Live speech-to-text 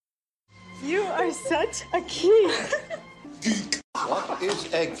You are such a geek. Geek. What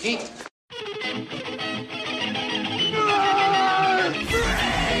is a geek?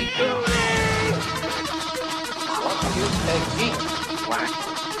 What is a geek? What?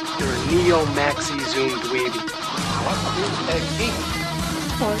 You're a neo-maxi zoom dweeby. What is a geek?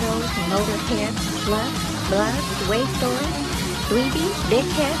 Portals, motorhead, slut, blood, waste stories, dweeby,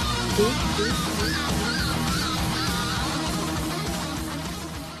 dickhead, geek.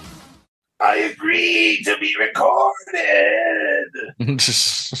 I agree to be recorded.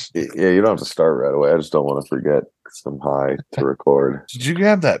 Yeah, you don't have to start right away. I just don't want to forget because I'm high to record. Did you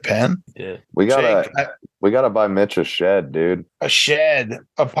grab that pen? Yeah. We gotta Jake, we gotta buy Mitch a shed, dude. a shed,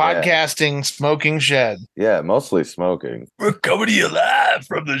 a podcasting smoking shed. Yeah, mostly smoking. We're coming to you live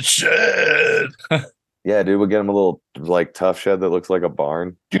from the shed. Yeah, dude, we'll get him a little like tough shed that looks like a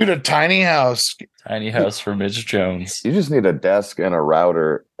barn. Dude, a tiny house. Tiny house for Mitch Jones. You just need a desk and a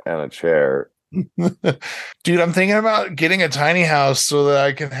router and a chair. Dude, I'm thinking about getting a tiny house so that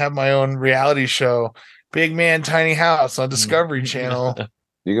I can have my own reality show. Big Man Tiny House on Discovery Channel.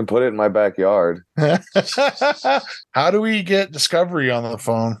 You can put it in my backyard. How do we get Discovery on the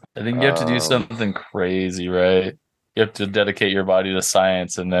phone? I think you have to do something crazy, right? You have to dedicate your body to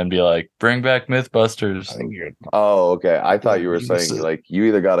science and then be like, bring back Mythbusters. I think you're Oh, okay. I thought you were You saying said- like you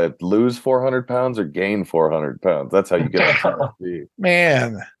either gotta lose 400 pounds or gain 400 pounds. That's how you get on TV.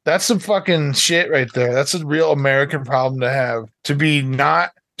 Man, that's some fucking shit right there. That's a real American problem to have. To be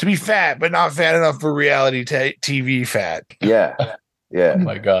fat, but not fat enough for reality TV fat. Yeah. Oh Yeah.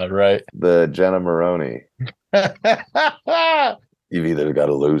 my God, right? The Jenna Maroney. You've either got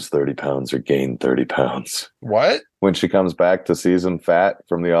to lose 30 pounds or gain 30 pounds. What? When she comes back to season fat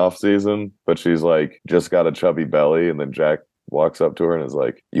from the off season, but she's like just got a chubby belly, and then Jack walks up to her and is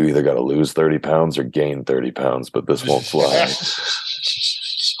like, you either got to lose 30 pounds or gain 30 pounds, but this won't fly.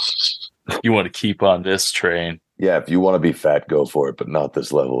 You want to keep on this train. Yeah, if you want to be fat, go for it, but not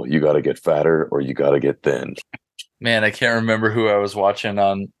this level. You got to get fatter or you got to get thin. Man, I can't remember who I was watching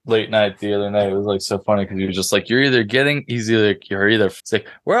on late night the other night. It was like so funny because he was just like, you're either, it's like,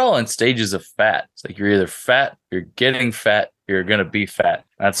 we're all in stages of fat. It's like, you're either fat, you're getting fat, you're going to be fat.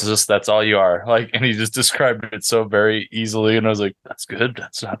 That's all you are. Like, and he just described it so very easily. And I was like, that's good.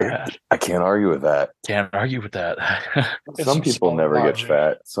 That's not bad. I can't argue with that. Can't argue with that. Some people never get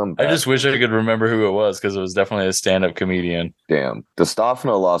fat. I just wish I could remember who it was because it was definitely a stand-up comedian. Damn.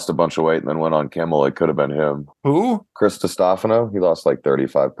 DiStefano lost a bunch of weight and then went on Kimmel. It could have been him. Who? Chris DiStefano, he lost like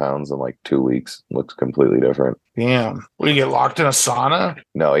 35 pounds in like 2 weeks. Looks completely different. Damn. What, do you get locked in a sauna?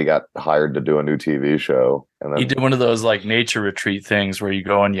 No, he got hired to do a new TV show. And then He did one of those like nature retreat things where you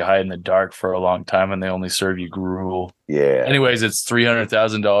go and you hide in the dark for a long time and they only serve you gruel. yeah. Anyways, it's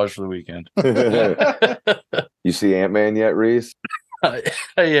 $300,000 for the weekend. You see Ant-Man yet, Reese? I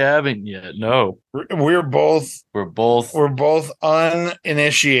haven't yet. No, We're both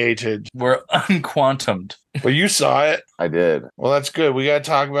uninitiated. we're unquantumed. Well, you saw it. I did. Well, that's good. We got to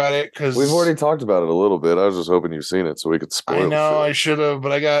talk about it because We've already talked about it a little bit. I was just hoping you've seen it so we could spoil I know I shit. should have,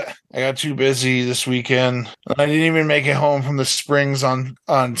 but I got too busy this weekend. I didn't even make it home from the Springs on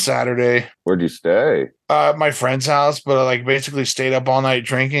Saturday. Where'd you stay? My friend's house, but I like basically stayed up all night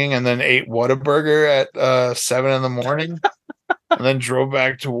drinking and then ate Whataburger at 7 in the morning, and then drove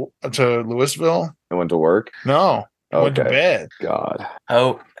back to Louisville. I went to work. No, I went to Okay. bed. God.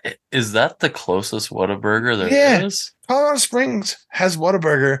 Oh, is that the closest Whataburger there is? Yeah. Colorado Springs has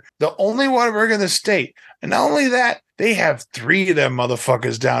Whataburger, the only Whataburger in the state. And not only that, they have 3 of them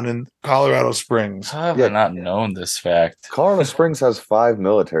motherfuckers down in Colorado Springs. How have Yeah. I not known this fact? Colorado Springs has 5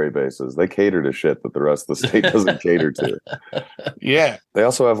 military bases. They cater to shit that the rest of the state doesn't cater to. Yeah. They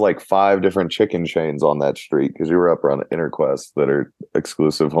also have like 5 different chicken chains on that street because you were up around Interquest that are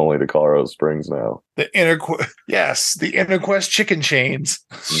exclusive only to Colorado Springs now. The Interquest chicken chains.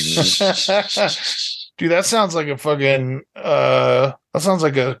 Dude, that sounds like a fucking that sounds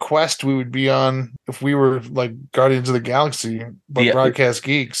like a quest we would be on if we were like Guardians of the Galaxy, but Yeah. broadcast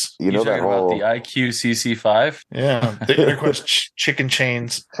geeks. You know You're that talking about whole the IQ-CC5? Yeah. The Interquest chicken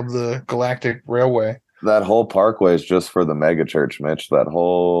chains of the Galactic Railway. that whole parkway is just for the mega church, Mitch. That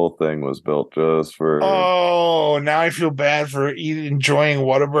whole thing was built just for Oh, now I feel bad for enjoying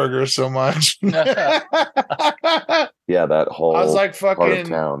Whataburger so much. yeah, that whole I was like part of fucking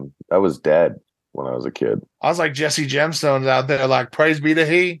town. I was dead when I was a kid. I was like Jesse Gemstones out there, like praise be to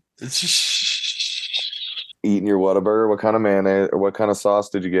he. Eating your Whataburger. What kind of mayonnaise or what kind of sauce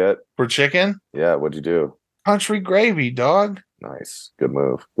did you get? For chicken. Yeah, what'd you do? Country gravy, dog. Nice. Good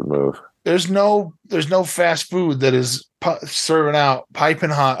move. Good move. There's no fast food that is serving out piping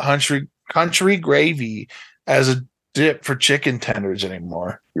hot country gravy as a dip for chicken tenders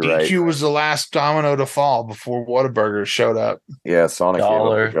anymore. You're right. DQ was the last domino to fall before Whataburger showed up. Yeah, Sonic gave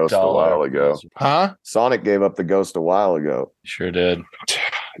up the ghost a while ago. Huh? Sonic gave up the ghost a while ago. Sure did.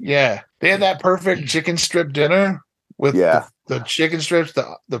 Yeah. They had that perfect chicken strip dinner with the chicken strips,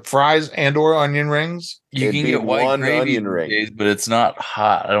 the fries, and or onion rings. You can get white gravy onion ring, days, but it's not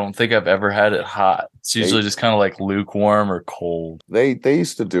hot. I don't think I've ever had it hot. It's usually just kind of like lukewarm or cold. They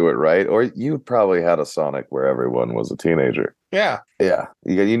used to do it right, or you probably had a Sonic where everyone was a teenager. Yeah. Yeah.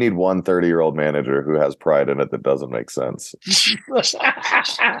 You need one 30-year-old manager who has pride in it that doesn't make sense.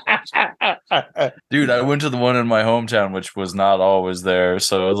 Dude, I went to the one in my hometown, which was not always there.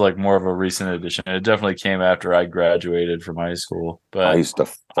 So it was like more of a recent addition. It definitely came after I graduated from high school. But I used to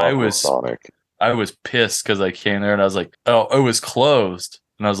fuck with Sonic. I was pissed because I came there and I was like, oh, it was closed.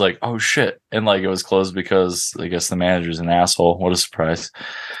 And I was like, oh shit. And like it was closed because I guess the manager's an asshole. What a surprise.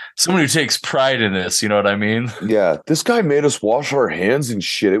 Someone who takes pride in this, you know what I mean? Yeah. This guy made us wash our hands and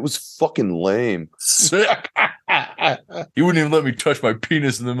shit. It was fucking lame. Sick. He wouldn't even let me touch my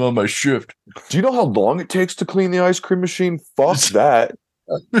penis in the middle of my shift. Do you know how long it takes to clean the ice cream machine? Fuck that.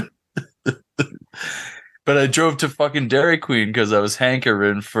 But I drove to fucking Dairy Queen because I was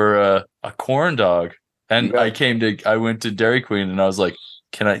hankering for a corn dog. And I went to Dairy Queen and I was like,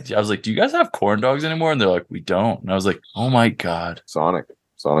 I was like, do you guys have corn dogs anymore? And they're like, we don't. And I was like, oh my God.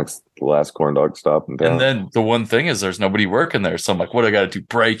 Sonic's the last corn dog stop in town. And then the one thing is there's nobody working there. So I'm like, what do I got to do?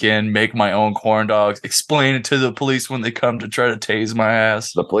 Break in, make my own corn dogs, explain it to the police when they come to try to tase my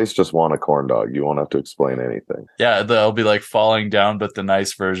ass. The police just want a corn dog. You won't have to explain anything. Yeah, they'll be like falling down, but the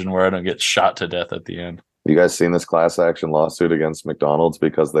nice version where I don't get shot to death at the end. You guys seen this class action lawsuit against McDonald's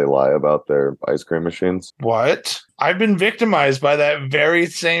because they lie about their ice cream machines? What? I've been victimized by that very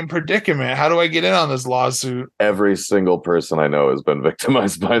same predicament. How do I get in on this lawsuit? Every single person I know has been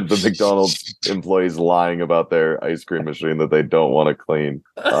victimized by the McDonald's employees lying about their ice cream machine that they don't want to clean.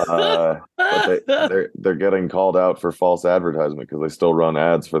 But they're getting called out for false advertisement because they still run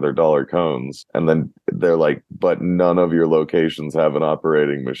ads for their dollar cones. And then they're like, but none of your locations have an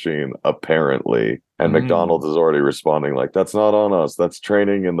operating machine, apparently. And McDonald's is already responding like, that's not on us. That's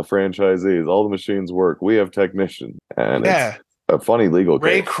training and the franchisees. All the machines work. We have technicians. And it's a funny legal case.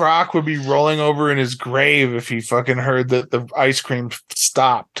 Ray Kroc would be rolling over in his grave if he fucking heard that the ice cream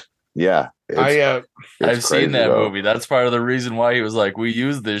stopped. Yeah. I've seen that movie. That's part of the reason why he was like, we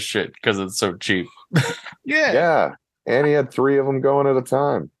use this shit because it's so cheap. Yeah. And he had 3 of them going at a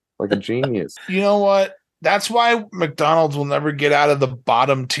time. Like a genius. You know what? That's why McDonald's will never get out of the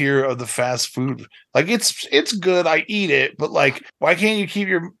bottom tier of the fast food. Like it's good. I eat it, but like, why can't you keep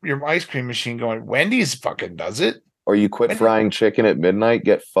your ice cream machine going? Wendy's fucking does it. Or you quit frying chicken at midnight,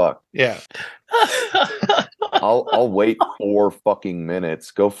 get fucked. Yeah. I'll wait 4 fucking minutes.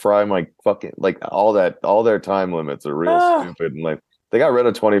 Go fry my fucking all their time limits are real stupid. And like they got rid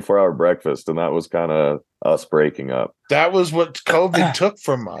of 24-hour breakfast, and that was kind of us breaking up. That was what COVID took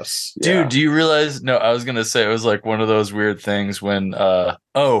from us. Dude, do you realize? No, I was going to say it was like one of those weird things when,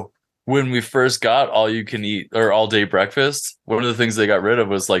 when we first got all you can eat or all day breakfast, one of the things they got rid of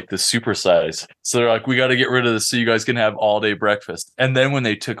was like the supersize. So they're like, we got to get rid of this so you guys can have all day breakfast. And then when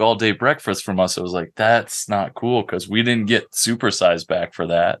they took all day breakfast from us, it was like, that's not cool because we didn't get supersize back for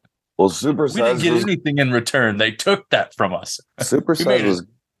that. Well, supersize we didn't get anything in return. They took that from us. Supersize was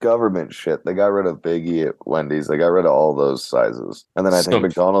government shit. They got rid of Big E at Wendy's. They got rid of all those sizes. And then I think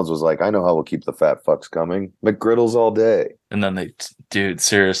McDonald's was like, I know how we'll keep the fat fucks coming. McGriddles all day. And then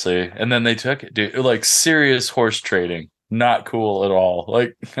seriously. And then they took it, dude. Like serious horse trading. Not cool at all.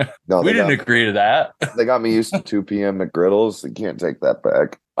 Like, no, we didn't agree to that. They got me used to 2 p.m. McGriddles. You can't take that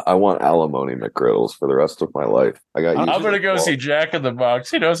back. I want alimony McGriddles for the rest of my life. I'm going to go see Jack in the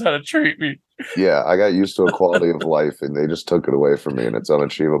Box. He knows how to treat me. Yeah, I got used to a quality of life, and they just took it away from me, and it's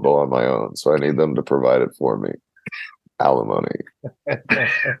unachievable on my own. So I need them to provide it for me. Alimony.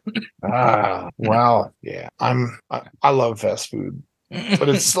 Wow. Yeah, I love fast food. But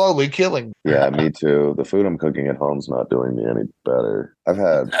it's slowly killing. Yeah, me too. The food I'm cooking at home's not doing me any better.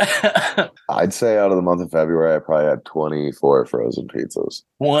 I'd say out of the month of February, I probably had 24 frozen pizzas.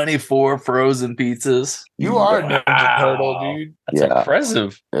 24 frozen pizzas? You are a Ninja Turtle, dude. That's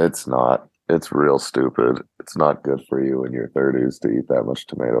impressive. It's not. It's real stupid. It's not good for you in your 30s to eat that much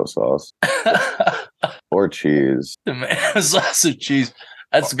tomato sauce. Or cheese. Tomato sauce or cheese.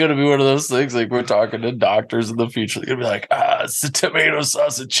 That's going to be one of those things like we're talking to doctors in the future. They're going to be like, it's the tomato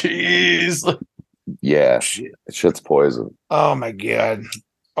sauce and cheese. Yeah. Shit's poison. Oh, my God.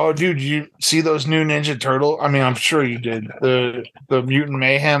 Oh, dude, you see those new Ninja Turtle? I mean, I'm sure you did. The Mutant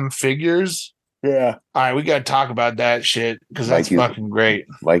Mayhem figures. Yeah. All right, we got to talk about that shit because that's fucking great.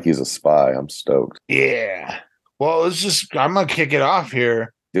 Mikey's a spy. I'm stoked. Yeah. Well, I'm going to kick it off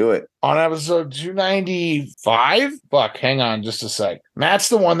here. Do it. On episode 295. Fuck, hang on just a sec. Matt's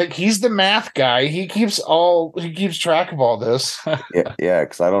the one he's the math guy. He keeps track of all this. Yeah,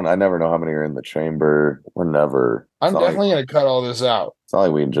 because I never know how many are in the chamber. Whenever. I'm definitely going to cut all this out. It's not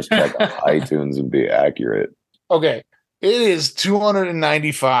like we can just check on iTunes and be accurate. Okay. It is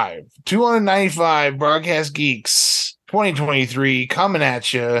 295. 295 Broadcast Geeks 2023 coming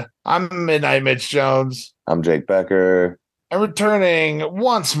at you. I'm Midnight Mitch Jones. I'm Jake Becker. And returning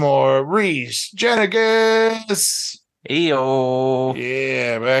once more, Reese Genegas. Eyo.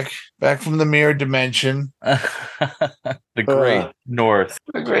 Yeah, back from the mirror dimension. The Great North.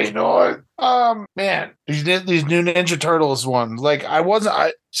 The Great North. Man, these new Ninja Turtles ones. Like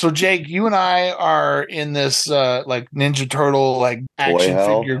so Jake, you and I are in this like Ninja Turtle like action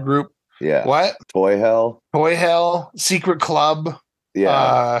figure group. Yeah. What? Toy Hell. Toy Hell, Secret Club.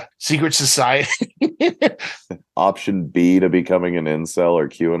 Yeah. Secret Society. Option B to becoming an incel or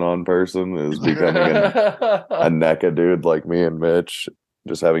QAnon person is becoming a NECA dude like me and Mitch.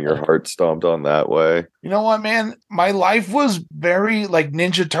 Just having your heart stomped on that way. You know what, man? My life was very like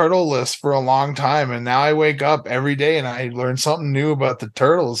Ninja Turtle-less for a long time, and now I wake up every day and I learn something new about the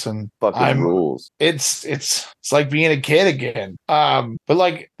turtles. And fucking rules. It's like being a kid again. But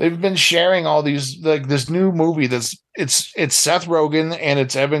like they've been sharing all these like this new movie it's Seth Rogen and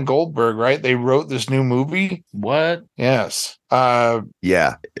it's Evan Goldberg, right? They wrote this new movie. What? Yes.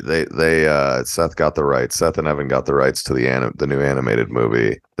 Yeah, they Seth got the rights. Seth and Evan got the rights to the new animated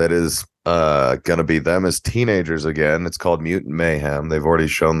movie that is gonna be them as teenagers again. It's called Mutant Mayhem. They've already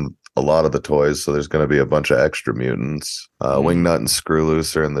shown a lot of the toys, so there's gonna be a bunch of extra mutants. Wingnut and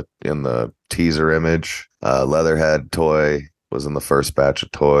Screwloose are in the teaser image. Leatherhead toy was in the first batch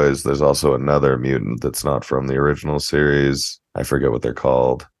of toys. There's also another mutant that's not from the original series. I forget what they're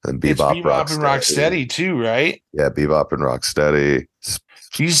called. And Bebop and Rocksteady too, right? Yeah, Bebop and Rocksteady.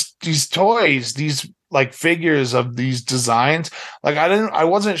 These toys, these like figures of these designs, like I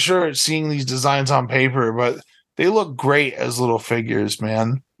wasn't sure seeing these designs on paper, but they look great as little figures,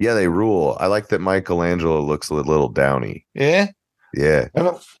 man. Yeah, they rule. I like that Michelangelo looks a little downy. Yeah? Yeah.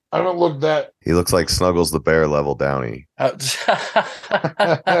 I haven't looked that. He looks like Snuggles the Bear level Downey.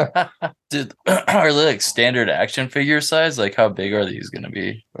 Dude, are they like standard action figure size? Like how big are these going to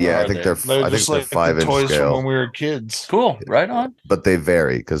be? Yeah, I think they're 5-inch toys scale. from when we were kids. Cool, right on. But they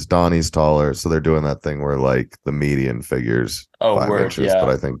vary because Donnie's taller, so they're doing that thing where like the median figures 5 inches, yeah. But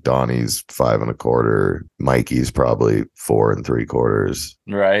I think Donnie's 5 1/4. Mikey's probably 4 3/4.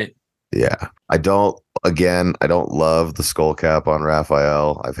 Right. Yeah. I don't love the skull cap on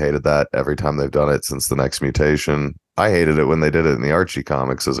Raphael. I've hated that every time they've done it since The Next Mutation. I hated it when they did it in the Archie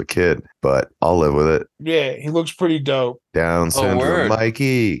comics as a kid, but I'll live with it. Yeah, he looks pretty dope. Down syndrome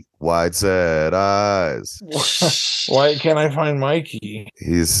Mikey, wide set eyes. Why can't I find Mikey?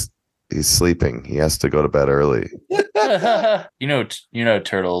 He's sleeping. He has to go to bed early. You know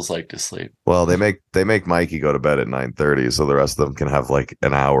turtles like to sleep. Well, they make Mikey go to bed at 9:30 so the rest of them can have like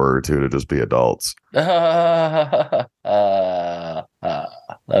an hour or two to just be adults. That's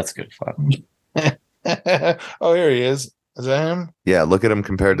good fun. Oh, here he is. Is that him? Yeah, look at him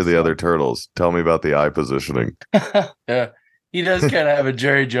compared to the other turtles. Tell me about the eye positioning. Yeah. He does kind of have a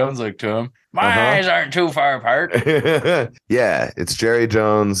Jerry Jones look to him. My eyes aren't too far apart. Yeah, it's Jerry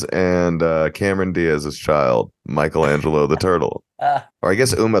Jones and Cameron Diaz's child, Michelangelo the Turtle. Or I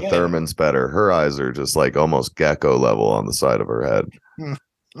guess Uma Thurman's better. Her eyes are just like almost gecko level on the side of her head.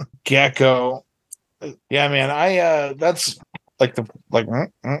 Gecko. Yeah, man. That's like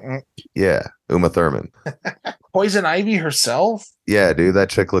Yeah, Uma Thurman. Poison Ivy herself? Yeah, dude, that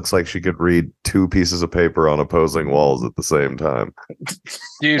chick looks like she could read 2 pieces of paper on opposing walls at the same time.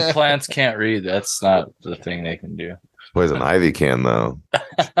 Dude, plants can't read. That's not the thing they can do. Poison Ivy can, though.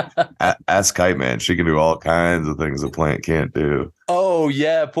 Ask Kite Man. She can do all kinds of things a plant can't do. Oh,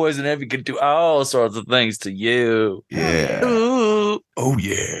 yeah. Poison Ivy can do all sorts of things to you. Yeah. Ooh. Oh,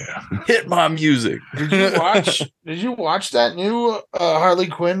 yeah. Hit my music. Did you watch that new Harley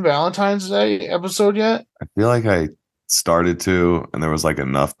Quinn Valentine's Day episode yet? I feel like I started to, and there was like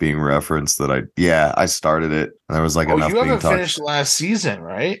enough being referenced that I started it, and there was like enough being talked. You haven't finished last season,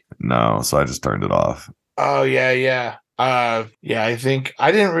 right? No, so I just turned it off. Oh, yeah. I think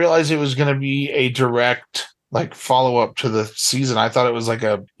I didn't realize it was going to be a direct like follow up to the season. I thought it was like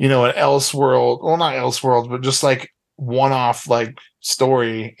an Elseworld, well, not Elseworld, but just like one off like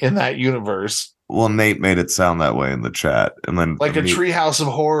story in that universe. Well, Nate made it sound that way in the chat, and then like a treehouse of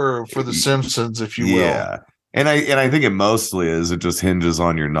horror for The Simpsons, if you will. Yeah, And I think it mostly is, it just hinges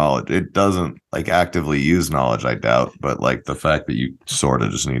on your knowledge. It doesn't like actively use knowledge, I doubt, but like the fact that you sort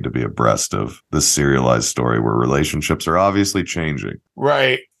of just need to be abreast of this serialized story where relationships are obviously changing.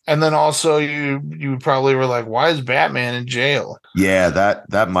 Right. And then also you probably were like, why is Batman in jail? Yeah,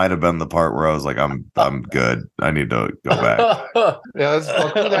 that might have been the part where I was like, I'm good. I need to go back. Yeah,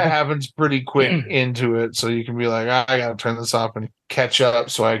 luckily that happens pretty quick into it, so you can be like, I gotta turn this off and catch up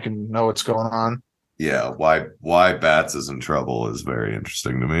so I can know what's going on. Yeah, why Bats is in trouble is very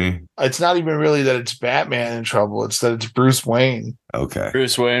interesting to me. It's not even really that it's Batman in trouble, it's that it's Bruce Wayne. Okay.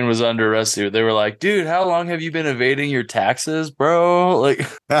 Bruce Wayne was under arrest. They were like, dude, how long have you been evading your taxes, bro? Like,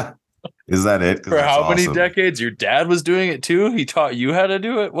 is that it? For how many decades? Your dad was doing it too? He taught you how to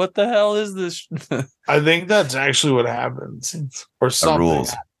do it? What the hell is this? I think that's actually what happens. Or something.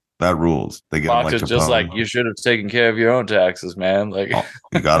 That rules. They get Fox is just like, you should have taken care of your own taxes, man. Like,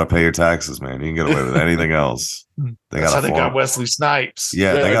 you got to pay your taxes, man. You can get away with anything else. They got Wesley Snipes.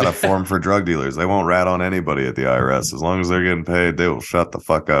 Yeah, they got a form for drug dealers. They won't rat on anybody at the IRS. As long as they're getting paid, they will shut the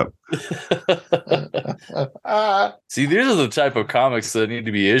fuck up. See, these are the type of comics that need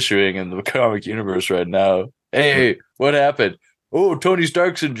to be issuing in the comic universe right now. Hey, what happened? Oh, Tony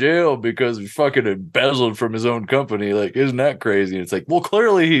Stark's in jail because he fucking embezzled from his own company. Like, isn't that crazy? And it's like, well,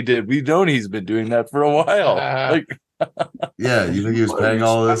 clearly he did. We've known he's been doing that for a while. Like, yeah, you think he was paying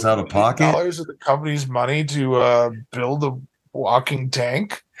all of this out of pocket? Dollars of the company's money to build a walking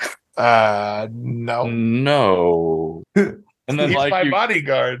tank? No. No. And then he's like my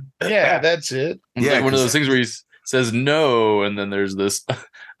bodyguard. Yeah, that's it. It's like one of those things where he says no, and then there's this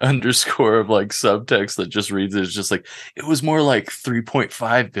underscore of like subtext that just reads it. It's just like, it was more like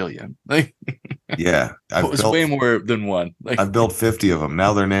 3.5 billion. Like, yeah, it was way more than one. Like, I've built 50 of them.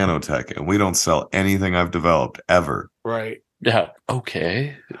 Now they're nanotech, and we don't sell anything I've developed ever. Right. Yeah.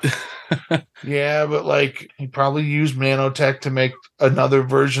 Okay. Yeah, but like he probably used nanotech to make another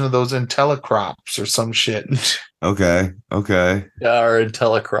version of those IntelliCrops or some shit. Okay. Yeah, our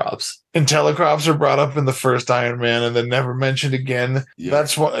IntelliCrops. IntelliCrops are brought up in the first Iron Man and then never mentioned again. Yeah.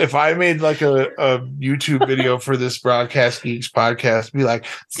 That's what, if I made like a YouTube video for this Broadcast Geeks podcast, be like,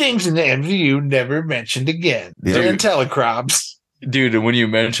 things in the MCU never mentioned again. Yeah. They're IntelliCrops. Dude, and when you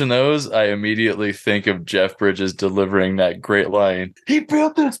mention those, I immediately think of Jeff Bridges delivering that great line. He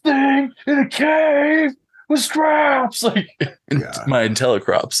built this thing in a cave with straps. Like, my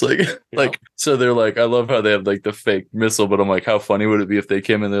IntelliCrops. Like, so they're like, I love how they have like the fake missile, but I'm like, how funny would it be if they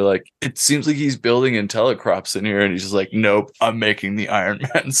came and they're like, it seems like he's building IntelliCrops in here, and he's just like, nope, I'm making the Iron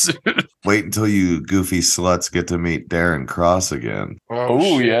Man suit. Wait until you goofy sluts get to meet Darren Cross again.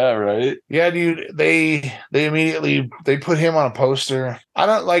 Oh yeah, right. Yeah, dude. They immediately they put him on a poster. I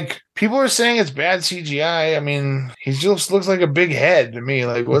don't like. People are saying it's bad CGI. I mean, he just looks like a big head to me.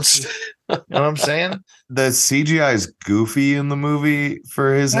 Like, what's you know what I'm saying? The CGI is goofy in the movie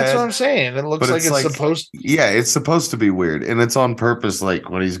for his head. That's what I'm saying. It looks like it's supposed. Yeah, it's supposed to be weird, and it's on purpose. Like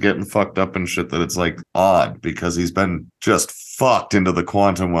when he's getting fucked up and shit, that it's like odd because he's been just fucked into the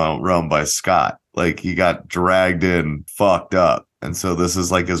quantum realm by Scott. Like he got dragged in, fucked up. And so this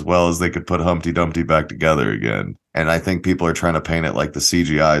is like as well as they could put Humpty Dumpty back together again. And I think people are trying to paint it like the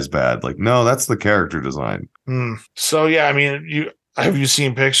CGI is bad. Like, no, that's the character design. So yeah, I mean, have you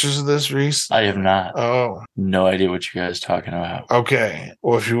seen pictures of this, Reese? I have not. Oh, no idea what you guys are talking about. Okay,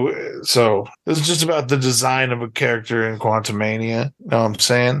 well, so this is just about the design of a character in Quantumania. Know what I'm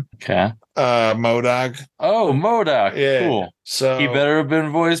saying? Okay. MODOK. Oh, MODOK. Yeah. Cool. So he better have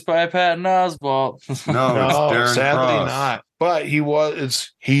been voiced by Patton Oswalt. No, sadly Cross. not. But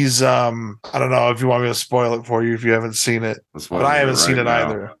he's I don't know if you want me to spoil it for you if you haven't seen it. But I haven't seen it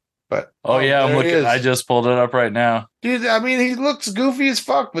either. But yeah, I'm looking. I just pulled it up right now. Dude, I mean, he looks goofy as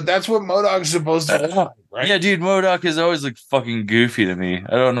fuck, but that's what MODOK's supposed to look like, right? Yeah, dude, MODOK has always looked fucking goofy to me.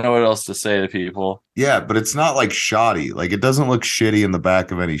 I don't know what else to say to people. Yeah, but it's not like shoddy. Like it doesn't look shitty in the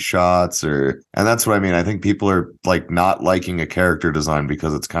back of any shots and that's what I mean. I think people are like not liking a character design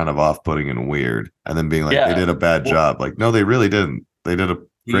because it's kind of off-putting and weird. And then being like, they did a bad job. Like, no, they really didn't. They did a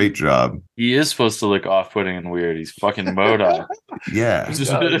great job. He is supposed to look off-putting and weird. He's fucking MODOK. Yeah.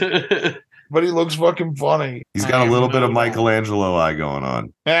 But he looks fucking funny. He's got a little bit of Michelangelo eye going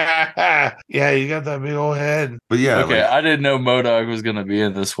on. Yeah, you got that big old head. But yeah. Okay, I didn't know MODOK was going to be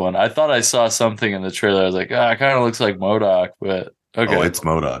in this one. I thought I saw something in the trailer. I was like, it kind of looks like MODOK, but okay. Oh, it's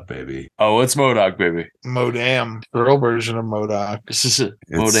MODOK, baby. Oh, it's MODOK, baby. Modam. Girl version of MODOK.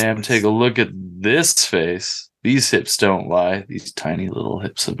 Modam, take a look at this face. These hips don't lie. These tiny little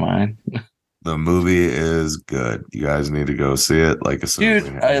hips of mine. The movie is good. You guys need to go see it. Like, dude,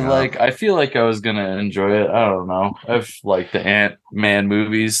 I feel like I was gonna enjoy it. I don't know. I've liked the Ant-Man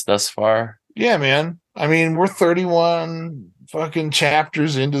movies thus far. Yeah, man. I mean, we're 31 fucking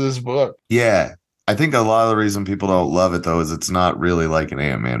chapters into this book. Yeah. I think a lot of the reason people don't love it though is it's not really like an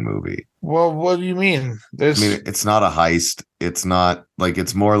Ant-Man movie. Well, what do you mean? I mean, it's not a heist. It's not like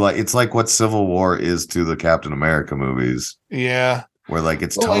it's more like it's like what Civil War is to the Captain America movies. Yeah. Where like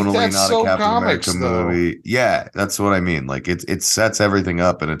it's Well, like, tonally that's not so a Captain comics, America movie. Yeah, that's what I mean. Like it sets everything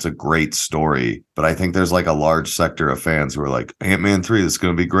up and it's a great story. But I think there's like a large sector of fans who are like, Ant-Man 3, this is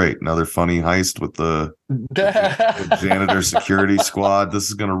gonna be great. Another funny heist with the janitor security squad. This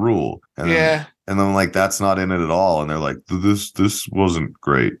is gonna rule. And Yeah. then like that's not in it at all. And they're like, this wasn't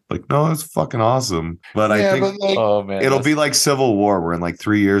great. Like, no, it's fucking awesome. But I Yeah, think but like, Oh man, it'll that's- be like Civil War, where in like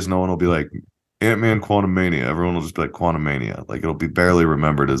 3 years, no one will be like Ant-Man Quantumania. Everyone will just be like Quantumania. Like it'll be barely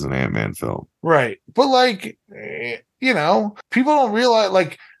remembered as an Ant-Man film. right. But like, people don't realize,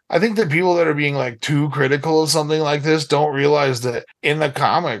 like, I think that people that are being like too critical of something like this don't realize that in the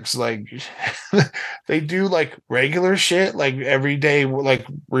comics, like they do like regular shit, like everyday, like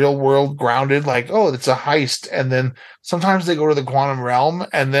real world grounded, like, oh, it's a heist. And then sometimes they go to the quantum realm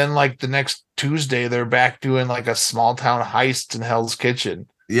and then like the next Tuesday, they're back doing like a small town heist in Hell's Kitchen.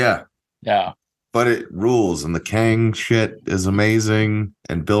 Yeah. yeah. But it rules, and the Kang shit is amazing,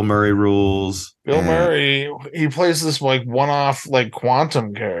 and Bill Murray rules. Bill and, Murray, he plays this like one-off like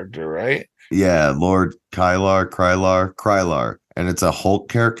quantum character, right? Yeah, Lord Krylar. And it's a Hulk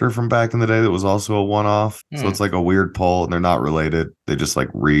character from back in the day that was also a one-off. So it's like a weird pull, and they're not related. They just like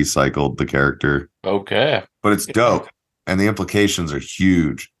recycled the character. Okay. But it's dope, and the implications are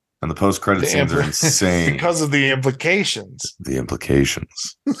huge. And the post-credit scenes are insane. Because of the implications. The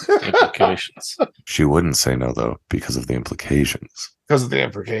implications. Implications. She wouldn't say no, though, because of the implications. Because of the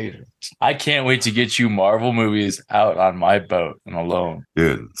implications. I can't wait to get you Marvel movies out on my boat and alone.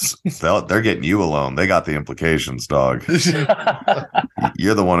 Dude, they're getting you alone. They got the implications, dog.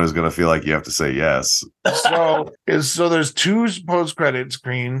 You're the one who's going to feel like you have to say yes. So there's two post-credit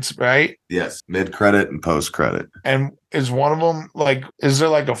screens, right? Yes. Mid-credit and post-credit. And is one of them like, is there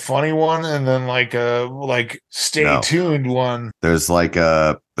like a funny one and then like a stay tuned one? There's like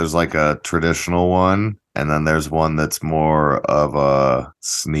a traditional one, and then there's one that's more of a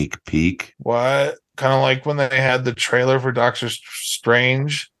sneak peek. What? Kind of like when they had the trailer for Doctor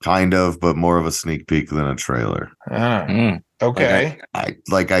Strange? Kind of, but more of a sneak peek than a trailer. Ah, Mm. okay.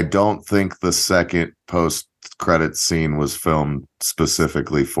 I don't think the second post-credit scene was filmed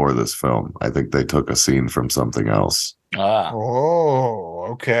specifically for this film. I think they took a scene from something else Ah. Oh,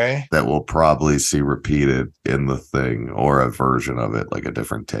 okay. that we'll probably see repeated in the thing, or a version of it, like a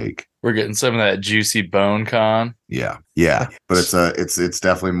different take. We're getting some of that juicy bone con. Yeah. But it's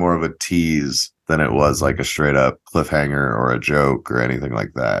definitely more of a tease than it was like a straight up cliffhanger or a joke or anything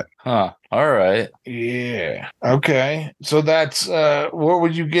like that. Huh. All right. Yeah. Okay. So that's what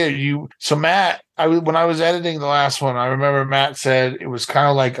would you give you? So Matt, when I was editing the last one, I remember Matt said it was kind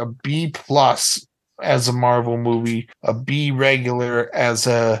of like a B plus as a Marvel movie, a B regular as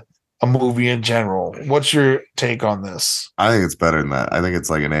a movie in general. What's your take on this? I think it's better than that. I think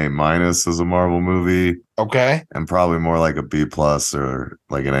it's like an A minus as a Marvel movie, Okay. and probably more like a B plus or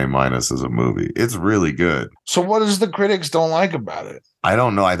like an A minus as a movie. It's really good. So what does the critics don't like about it? I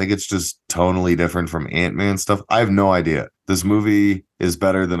don't know. I think it's just tonally different from Ant-Man stuff. I have no idea. This movie is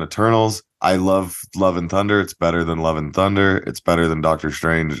better than Eternals. I love Love and Thunder. It's better than Love and Thunder. It's better than Doctor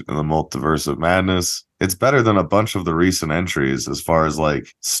Strange and the Multiverse of Madness. It's better than a bunch of the recent entries as far as like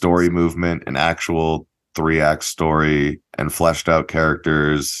story movement and actual 3-act story and fleshed out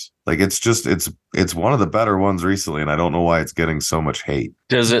characters. Like it's one of the better ones recently, and I don't know why it's getting so much hate.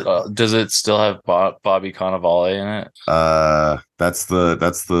 Does it still have Bobby Cannavale in it? That's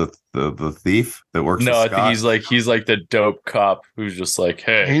the thief that works. No, with I Scott. think he's like the dope cop who's just like,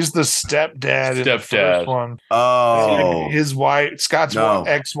 hey, He's the stepdad in the Stepdad. first one. Oh, His wife, Scott's No.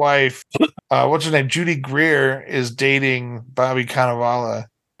 ex-wife, what's her name? Judy Greer is dating Bobby Cannavale.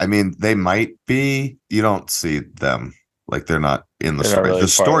 I mean, they might be. You don't see them. Like they're not in the They're not story. really The part of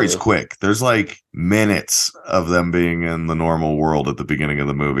story's it. quick. There's like minutes of them being in the normal world at the beginning of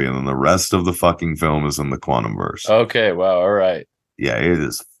the movie, and then the rest of the fucking film is in the quantum verse. okay, wow, all right. Yeah, it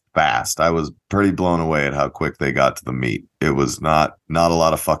is fast. I was pretty blown away at how quick they got to the meat. It was not a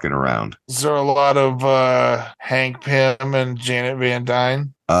lot of fucking around. Is there a lot of Hank Pym and Janet Van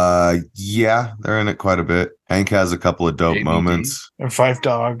Dyne Yeah, they're in it quite a bit. Hank has a couple of dope ABD. moments. and Fife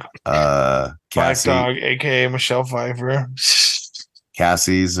Dog? Fife Cassie, Dog, aka Michelle Pfeiffer.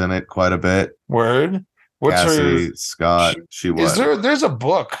 Cassie's in it quite a bit. Word. What's Cassie, her? Scott, she was. There's a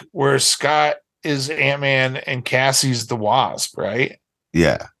book where Scott is Ant-Man and Cassie's the Wasp, right?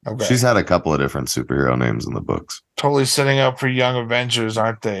 Yeah. Okay. She's had a couple of different superhero names in the books. Totally setting up for young Avengers,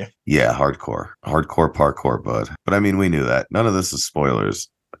 aren't they? Yeah, hardcore parkour, bud. But I mean, we knew that. None of this is spoilers.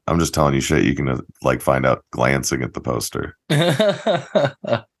 I'm just telling you shit you can like find out glancing at the poster.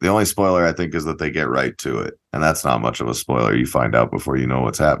 The only spoiler I think is that they get right to it, and that's not much of a spoiler. You find out before you know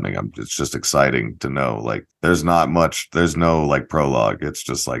what's happening. It's just exciting to know. Like, there's not much. There's no like prologue. It's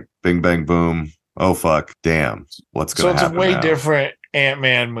just like bing bang boom. Oh fuck, damn, what's gonna happen? So it's a way now? different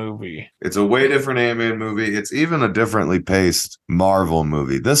Ant-Man movie. It's a way different Ant-Man movie. It's even a differently paced Marvel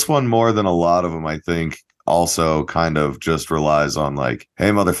movie. This one, more than a lot of them, I think, also kind of just relies on like,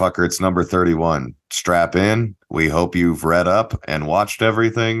 hey, motherfucker, it's number 31. Strap in. We hope you've read up and watched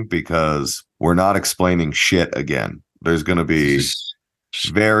everything because we're not explaining shit again. There's going to be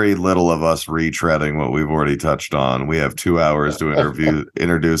very little of us retreading what we've already touched on. We have 2 hours to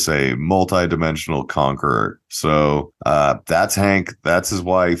introduce a multi-dimensional conqueror. So that's Hank. That's his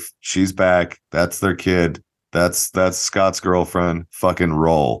wife. She's back. That's their kid. That's Scott's girlfriend. Fucking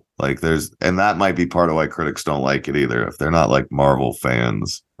roll. Like and that might be part of why critics don't like it either. If they're not like Marvel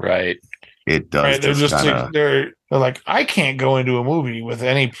fans, Right. it does. Right, they're just kinda, like, they're like, I can't go into a movie with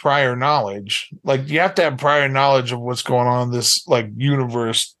any prior knowledge. Like, you have to have prior knowledge of what's going on in this like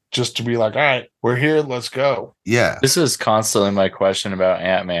universe just to be like, all right, we're here, let's go. yeah. This is constantly my question about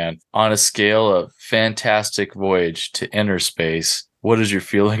Ant-Man. On a scale of Fantastic Voyage to Inner Space, what is your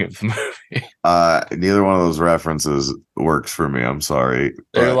feeling of the movie? Neither one of those references works for me. I'm sorry.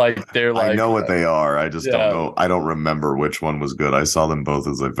 They're but like I know what they are. I just don't know. I don't remember which one was good. I saw them both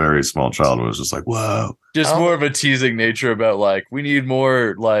as a very small child and was just like, whoa. Just more of a teasing nature about like, we need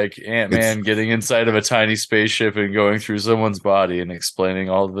more like Ant-Man getting inside of a tiny spaceship and going through someone's body and explaining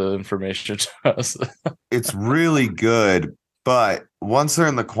all the information to us. It's really good, but once they're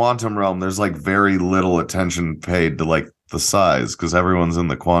in the quantum realm, there's like very little attention paid to like the size because everyone's in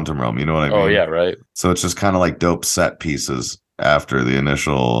the quantum realm. You know what I mean? Oh yeah, right. So it's just kind of like dope set pieces after the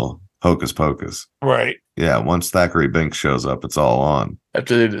initial hocus pocus. Right. Yeah, once Thackeray Binks shows up, it's all on.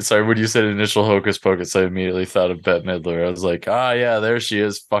 Sorry, when you said initial hocus pocus, I immediately thought of Bette Midler. I was like, yeah, there she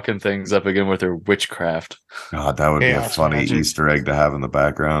is, fucking things up again with her witchcraft. God, that would be a funny imagine. Easter egg to have in the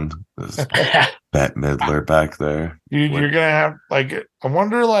background. Bette Midler back there. You're gonna have like, I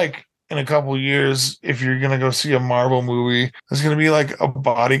wonder like in a couple years if you're gonna go see a Marvel movie, there's gonna be like a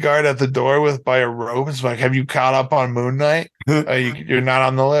bodyguard at the door by a rope. It's like, have you caught up on Moon Knight? You're not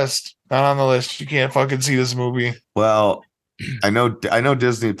on the list. Not on the list. You can't fucking see this movie. Well, I know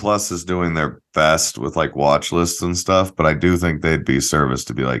Disney Plus is doing their best with like watch lists and stuff, but I do think they'd be service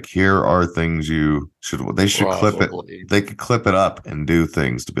to be like, here are things you should. They should clip it. They could clip it up and do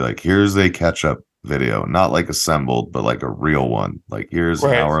things to be like, here's a catch up video, not like assembled, but like a real one. Like, here's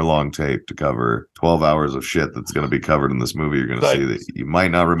an hour-long tape to cover 12 hours of shit that's going to be covered in this movie. You're going to see that you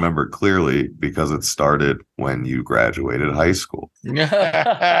might not remember clearly because it started when you graduated high school.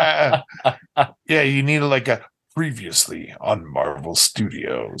 Yeah, you need like a previously on Marvel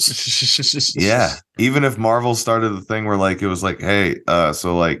Studios. Yeah, even if Marvel started the thing where like it was like, hey,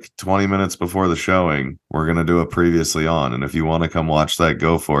 so like 20 minutes before the showing, we're going to do a previously on, and if you want to come watch that,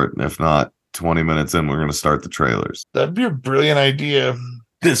 go for it, and if not, 20 minutes in, we're going to start the trailers. That'd be a brilliant idea.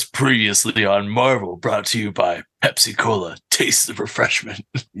 This previously on Marvel, brought to you by Pepsi Cola. Taste the refreshment.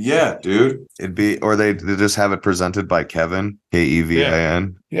 Yeah, dude. It'd be, or they just have it presented by Kevin,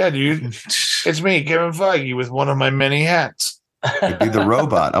 Kevin. Yeah, dude. It's me, Kevin Feige, with one of my many hats. It'd be the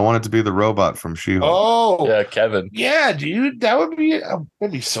robot. I want it to be the robot from She-Hulk. Oh, yeah, Kevin. Yeah, dude. That'd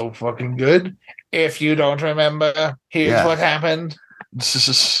be so fucking good. If you don't remember, here's what happened.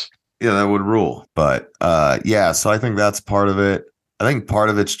 Yeah, that would rule. But yeah, so I think that's part of it. I think part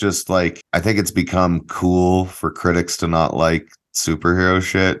of it's just like, I think it's become cool for critics to not like superhero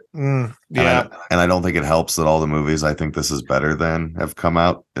shit. Yeah. And I don't think it helps that all the movies I think this is better than have come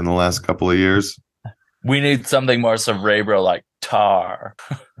out in the last couple of years. We need something more cerebral like Tar.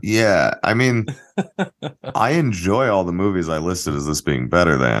 Yeah, I mean, I enjoy all the movies I listed as this being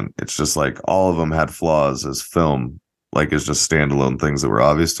better than. It's just like all of them had flaws as film. Like, it's just standalone things that were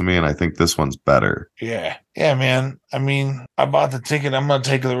obvious to me, and I think this one's better. Yeah, man. I mean, I bought the ticket. I'm gonna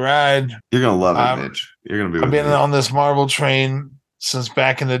take the ride. You're gonna love it, Mitch. You're gonna be. I've been on this Marvel train since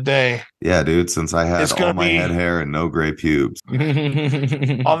back in the day. Yeah, dude. Since I had all my head hair and no gray pubes.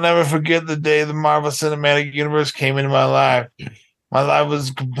 I'll never forget the day the Marvel Cinematic Universe came into my life. My life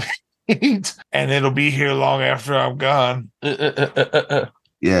was complete, and it'll be here long after I'm gone.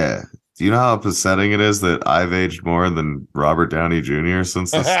 Yeah. Do you know how upsetting it is that I've aged more than Robert Downey Jr. since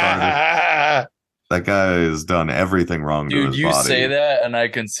this started? That guy has done everything wrong to Dude, his you body. say that, and I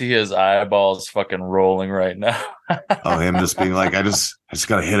can see his eyeballs fucking rolling right now. Oh, him just being like, I just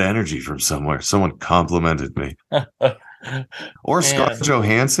got to hit energy from somewhere. Someone complimented me. Or Scarlett Man.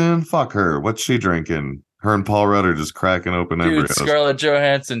 Johansson? Fuck her. What's she drinking? Her and Paul Rudd are just cracking open Dude, embryos. Scarlett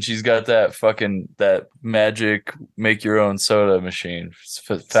Johansson, she's got that magic make your own soda machine.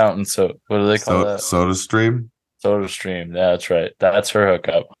 Fountain soda. What do they call that? Soda Stream? Soda stream. Yeah, that's right. That's her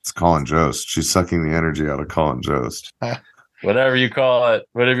hookup. It's Colin Jost. She's sucking the energy out of Colin Jost. Whatever you call it,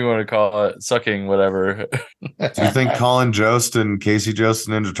 whatever you want to call it, sucking, whatever. Do you think Colin Jost and Casey Jost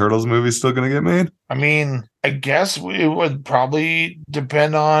Ninja Turtles movie is still going to get made? I mean, I guess it would probably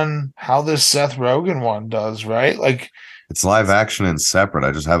depend on how this Seth Rogen one does, right? Like, It's live action and separate. I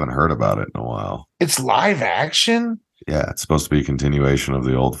just haven't heard about it in a while. it's live action? Yeah, it's supposed to be a continuation of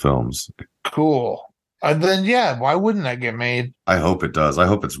the old films. Cool. And then, yeah, why wouldn't that get made? I hope it does. I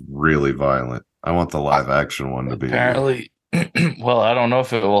hope it's really violent. I want the live action one to be. Apparently, well, I don't know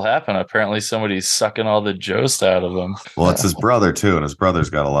if it will happen. Apparently, somebody's sucking all the jost out of him. Well, it's his brother too, and his brother's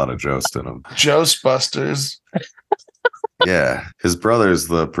got a lot of Jost in him. Ghostbusters. Yeah, his brother's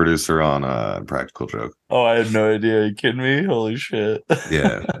the producer on Practical Joke. Oh, I had no idea. Are you kidding me? Holy shit.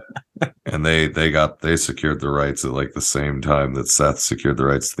 Yeah, and they secured the rights at like the same time that Seth secured the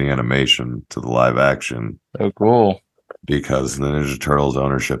rights to the animation to the live action. Oh, cool. Because the Ninja Turtles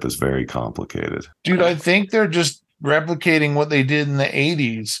ownership is very complicated. Dude, I think they're just replicating what they did in the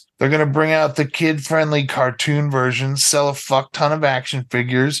 80s. They're going to bring out the kid-friendly cartoon versions, sell a fuck ton of action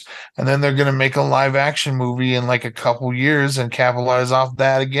figures, and then they're going to make a live-action movie in like a couple years and capitalize off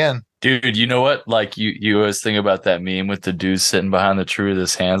that again. Dude, you know what? Like you always think about that meme with the dude sitting behind the tree with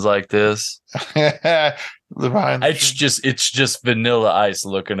his hands like this. It's just Vanilla Ice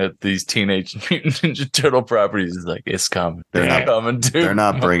looking at these Teenage Mutant Ninja Turtle properties. He's like, it's coming. They're coming, dude. They're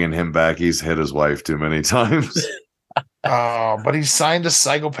not bringing him back. He's hit his wife too many times. Oh, but he's signed to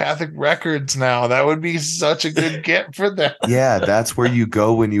Psychopathic Records now. That would be such a good get for them. Yeah, that's where you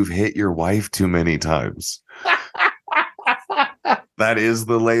go when you've hit your wife too many times. That is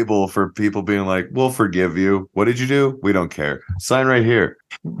the label for people being like, we'll forgive you. What did you do? We don't care. Sign right here.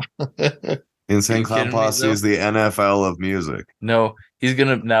 Insane Clown Posse is the NFL of music. No, he's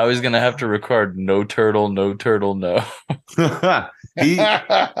gonna have to record No Turtle, No Turtle, No. He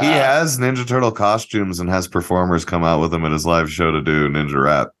has Ninja Turtle costumes and has performers come out with him at his live show to do Ninja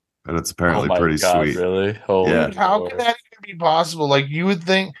Rap. And it's apparently pretty sweet. Really? Holy Yeah. How can that even be possible? Like, you would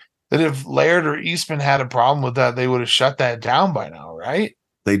think that if Laird or Eastman had a problem with that, they would have shut that down by now, right?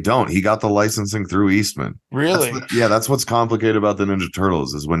 They don't. He got the licensing through Eastman. Really? That's what's complicated about the Ninja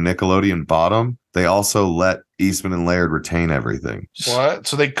Turtles is when Nickelodeon bought them, they also let Eastman and Laird retain everything. What?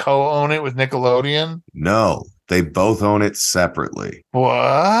 So they co-own it with Nickelodeon? No, they both own it separately.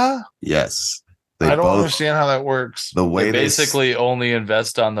 What? Yes. I don't understand how that works. The way they basically only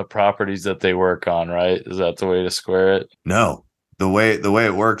invest on the properties that they work on, right? Is that the way to square it? No. The way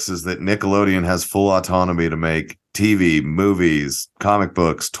it works is that Nickelodeon has full autonomy to make TV, movies, comic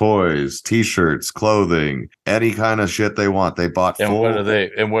books, toys, T-shirts, clothing, any kind of shit they want. They bought And full.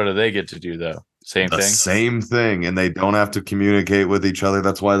 what do they get to do though? Same the thing. Same thing, and they don't have to communicate with each other.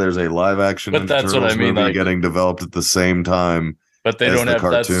 That's why there's a live action But Ninja that's what Turtles I mean, movie like- getting developed at the same time But they as don't the have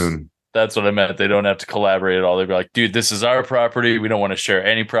cartoon. That's what I meant. They don't have to collaborate at all. They'd be like, dude, this is our property. We don't want to share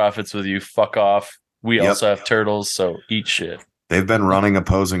any profits with you. Fuck off. We Yep. also have turtles, so eat shit. They've been running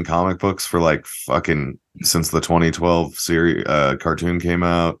opposing comic books for like fucking since the 2012 series cartoon came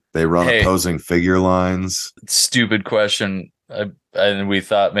out. They run Hey. opposing figure lines. Stupid question. And we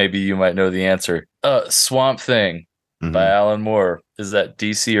thought maybe you might know the answer. Swamp Thing Mhm. by Alan Moore. Is that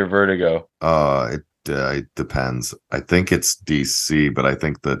DC or Vertigo? It depends. I think it's DC, but I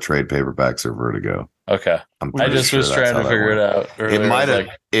think the trade paperbacks are Vertigo. Okay. I'm I pretty just sure was that's trying how to that figure it works. out. Earlier.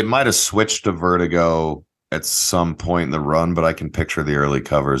 It might have switched to Vertigo at some point in the run, but I can picture the early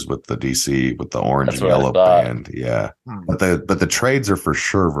covers with the DC with the orange That's and what I yellow thought. band. Yeah. Hmm. But the trades are for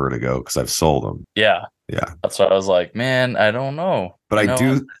sure Vertigo because I've sold them. Yeah. Yeah. That's why I was like, man, I don't know. But I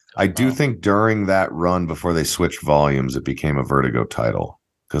do know. think during that run before they switched volumes, it became a Vertigo title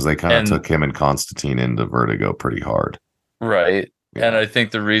because they kind of And- took him and Constantine into Vertigo pretty hard. Right. Yeah. And I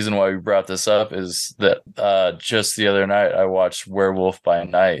think the reason why we brought this up is that just the other night I watched Werewolf by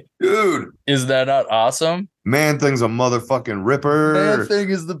Night. Dude, Is that not awesome? Man Thing's a motherfucking ripper. Man Thing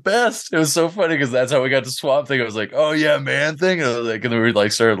is the best. It was so funny because that's how we got to Swamp Thing. I was like, oh yeah, Man Thing. And, I was like, and then we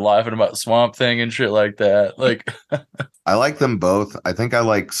like started laughing about Swamp Thing and shit like that. Like, I like them both. I think I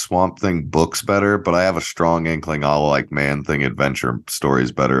like Swamp Thing books better, but I have a strong inkling I'll like Man Thing adventure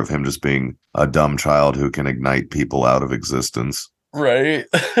stories better of him just being a dumb child who can ignite people out of existence. right.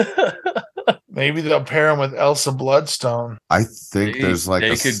 Maybe they'll pair him with Elsa Bloodstone. I think there's like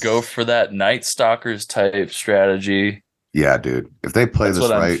they could go for that Night Stalkers type strategy. Yeah, dude. If they play That's this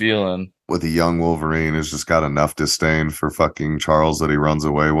what I'm right feeling. with a young Wolverine who's just got enough disdain for fucking Charles that he runs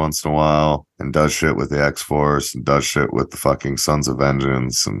away once in a while and does shit with the X-Force and does shit with the fucking Sons of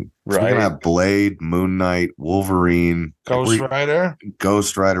Vengeance. And if we're gonna have Blade, Moon Knight, Wolverine, Ghost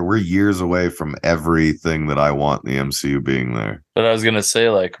Rider. We're years away from everything that I want in the MCU being there. But I was gonna say,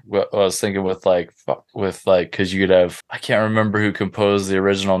 like, what I was thinking with because you could have, I can't remember who composed the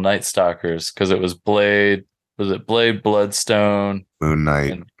original Night Stalkers, because it was Blade. Was it Blade, Bloodstone, Moon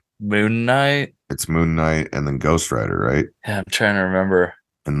Knight? and Moon Knight? It's Moon Knight and then Ghost Rider, right? Yeah, I'm trying to remember.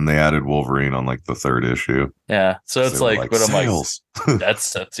 And then they added Wolverine on like the third issue. Yeah, so it's like, but I'm sales. like,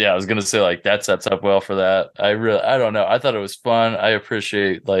 that's yeah. I was gonna say, like, that sets up well for that. I don't know. I thought it was fun. I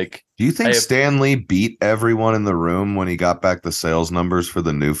appreciate, like. Do you think Stan Lee beat everyone in the room when he got back the sales numbers for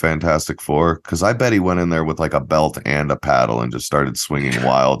the new Fantastic Four? Because I bet he went in there with like a belt and a paddle and just started swinging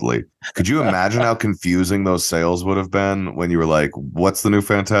wildly. Could you imagine how confusing those sales would have been when you were like, "What's the new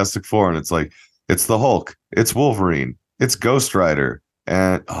Fantastic Four?" And it's like, it's the Hulk, it's Wolverine, it's Ghost Rider.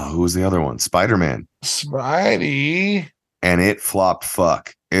 And who was the other one? Spider-Man. Spidey. And it flopped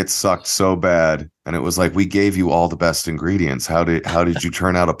fuck. It sucked so bad. And it was like, we gave you all the best ingredients. How did you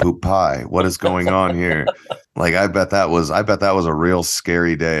turn out a poop pie? What is going on here? Like, I bet that was a real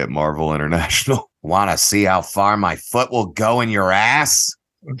scary day at Marvel International. Want to see how far my foot will go in your ass?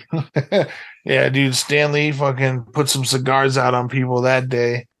 Yeah, dude, Stan Lee fucking put some cigars out on people that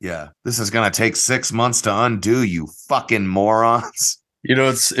day. Yeah. This is going to take 6 months to undo, you fucking morons. You know,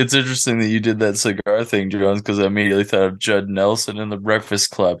 it's interesting that you did that cigar thing, Jones, because I immediately thought of Judd Nelson in The Breakfast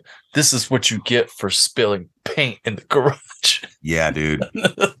Club. This is what you get for spilling paint in the garage. Yeah, dude.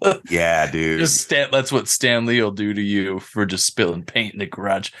 Yeah, dude. That's what Stan Lee will do to you for just spilling paint in the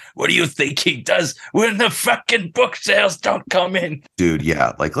garage. What do you think he does when the fucking book sales don't come in? Dude,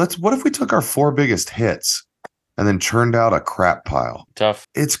 yeah. Like, what if we took our 4 biggest hits and then churned out a crap pile? Tough.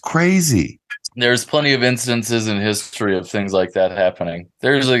 It's crazy. There's plenty of instances in history of things like that happening.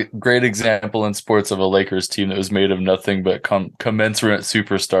 There's a great example in sports of a Lakers team that was made of nothing but commensurate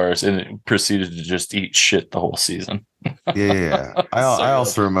superstars, and it proceeded to just eat shit the whole season. Yeah. I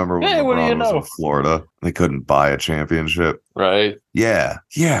also remember when LeBron was in Florida. They couldn't buy a championship. Right. Yeah.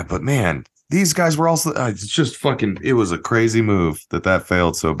 Yeah, but man, these guys were also it's just fucking, it was a crazy move that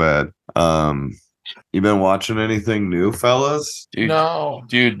failed so bad. You been watching anything new, fellas? Dude, no.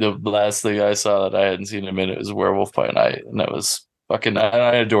 Dude, the last thing I saw that I hadn't seen in a minute was Werewolf by Night, and that was fucking,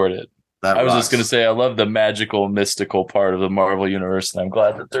 I adored it. I was just going to say, I love the magical, mystical part of the Marvel Universe, and I'm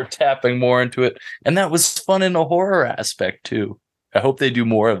glad that they're tapping more into it. And that was fun in a horror aspect, too. I hope they do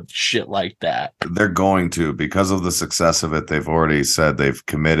more of shit like that. They're going to, because of the success of it. They've already said they've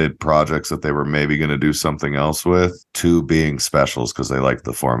committed projects that they were maybe going to do something else with to being specials because they like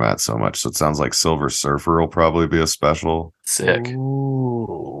the format so much. So it sounds like Silver Surfer will probably be a special. Sick.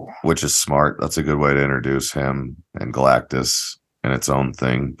 Ooh. Which is smart. That's a good way to introduce him and Galactus in its own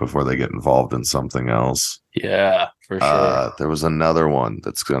thing before they get involved in something else. Yeah, for sure. There was another one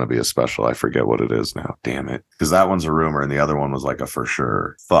that's going to be a special. I forget what it is now. Damn it. Because that one's a rumor and the other one was like a for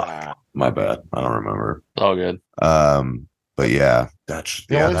sure. Fuck. My bad. I don't remember. All good. But yeah.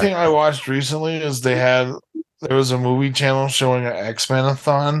 The only thing I watched recently is there was a movie channel showing an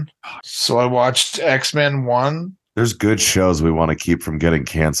X-Men-a-thon. So I watched X-Men 1. There's good shows we want to keep from getting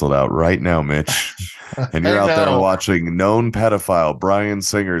canceled out right now, Mitch. And you're out there watching known pedophile Bryan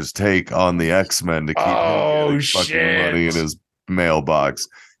Singer's take on the X-Men to keep him fucking money in his mailbox.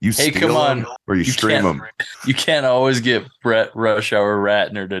 You steal them or you stream them. You can't always get Brett Rush Hour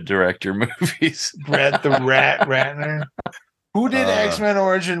Ratner to direct your movies. Brett the Rat Ratner. Who did X-Men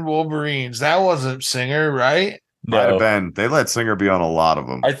Origin Wolverines? That wasn't Singer, right? Might have been. They let Singer be on a lot of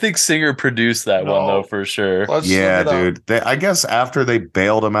them. I think Singer produced that one though, for sure. Yeah, dude. I guess after they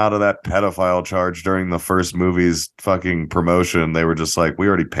bailed him out of that pedophile charge during the first movie's fucking promotion, they were just like, we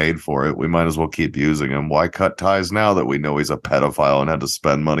already paid for it. We might as well keep using him. Why cut ties now that we know he's a pedophile and had to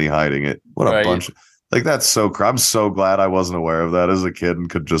spend money hiding it? What a bunch of... Like, that's so... I'm so glad I wasn't aware of that as a kid and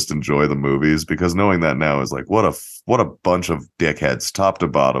could just enjoy the movies, because knowing that now is like, what a bunch of dickheads, top to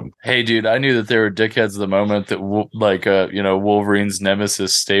bottom. Hey, dude, I knew that there were dickheads the moment that, Wolverine's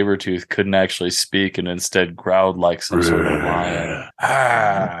nemesis Sabretooth couldn't actually speak and instead growled like some sort of lion.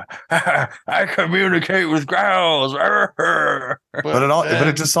 I communicate with growls. But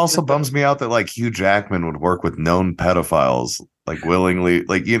it just also bums me out that, like, Hugh Jackman would work with known pedophiles, like, willingly.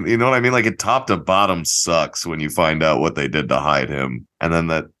 Like, you know what I mean? Like, it top to bottom sucks when you find out what they did to hide him. And then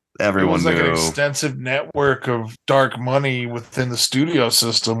everyone was like an knew. extensive network of dark money within the studio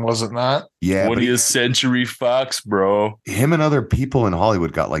system, was it not? Yeah, but 20th Century Fox, bro. him and other people in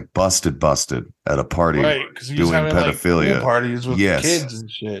Hollywood got like busted at a party Right, because he was doing having like pedophilia. pool parties with Yes. kids and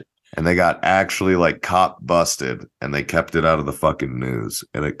shit. And they got actually like cop busted and they kept it out of the fucking news.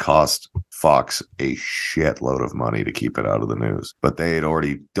 And it cost Fox a shitload of money to keep it out of the news. But they had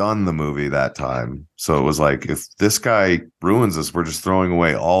already done the movie that time. So it was like, if this guy ruins this, we're just throwing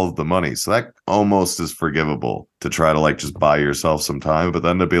away all of the money. So that almost is forgivable to try to like just buy yourself some time. But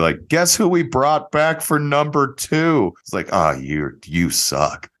then to be like, guess who we brought back for number 2? It's like, you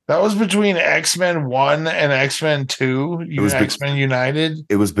suck. That was between X-Men 1 and X-Men 2. X-Men United.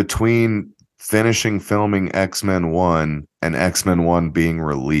 It was between finishing filming X-Men 1 and X-Men 1 being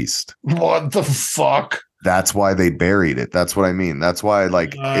released. What the fuck? That's why they buried it. That's what I mean. That's why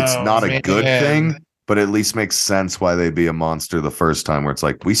it's not a good thing, but at least makes sense why they'd be a monster the first time, where it's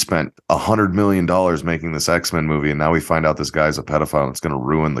like, we spent $100 million making this X-Men movie and now we find out this guy's a pedophile and it's going to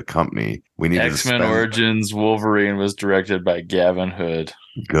ruin the company. We need X-Men Origins Wolverine was directed by Gavin Hood.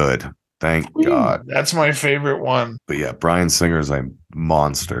 Good. Thank God. That's my favorite one. But yeah, Bryan Singer's a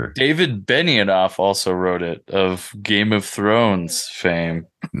monster. David Benioff also wrote it, of Game of Thrones fame.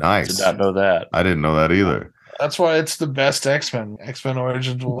 Nice. Did not know that. I didn't know that either. That's why it's the best X-Men. X-Men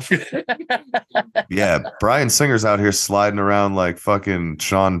Origins Wolverine. Yeah, Bryan Singer's out here sliding around like fucking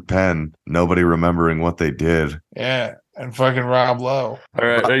Sean Penn, nobody remembering what they did. Yeah, and fucking Rob Lowe. All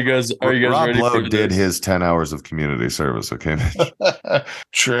right, are you guys Rob ready Lowe for did this? his 10 hours of community service, okay, Mitch?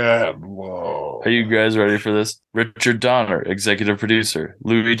 Trad Lowe. Are you guys ready for this? Richard Donner, executive producer.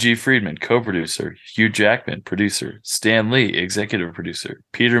 Louis G. Friedman, co-producer. Hugh Jackman, producer. Stan Lee, executive producer.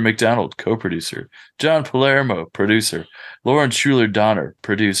 Peter McDonald, co-producer. John Palermo, producer. Lawrence Schuler Donner,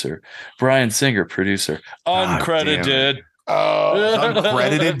 producer. Bryan Singer, producer. God Uncredited.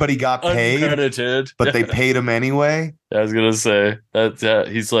 Uncredited, but he got paid. Uncredited. But they paid him anyway. I was gonna say that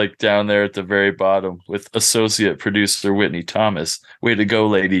he's like down there at the very bottom with associate producer Whitney Thomas. Way to go,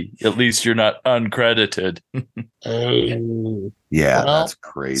 lady! At least you're not uncredited. Yeah, Well, that's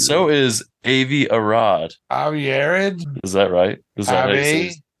crazy. So is Avi Arad. Avi Arad? Is that right? Is that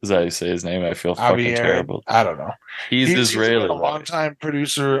Avi? how you say his name? I feel Avi fucking Arad? terrible. I don't know. He's Israeli. He's been a longtime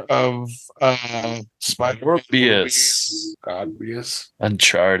producer of Spider-Man. Morbius. Morbius.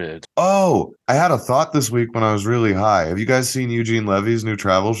 Uncharted. Oh, I had a thought this week when I was really high. Have you guys seen Eugene Levy's new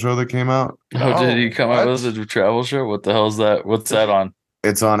travel show that came out? Oh, did he come out what? with a travel show? What the hell is that? What's that on?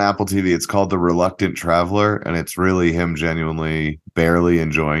 It's on Apple TV. It's called The Reluctant Traveler, and it's really him genuinely barely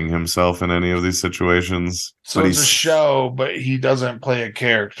enjoying himself in any of these situations. So But it's a show, but he doesn't play a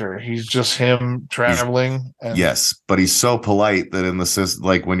character. He's just him traveling. Yes, but he's so polite that in the system,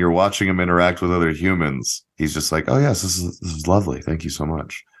 like when you're watching him interact with other humans, he's just like, "Oh yes, this is lovely. Thank you so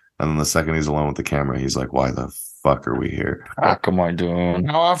much." And then the second he's alone with the camera, he's like, "Why the fuck are we here?" What am I doing?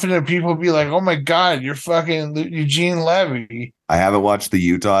 How often do people be like, "Oh my God, you're fucking Eugene Levy"? I haven't watched the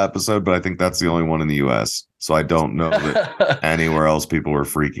Utah episode, but I think that's the only one in the U.S. So I don't know that anywhere else people were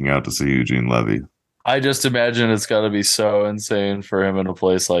freaking out to see Eugene Levy. I just imagine it's got to be so insane for him in a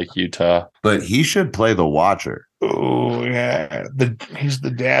place like Utah. But he should play the Watcher. Oh yeah, he's the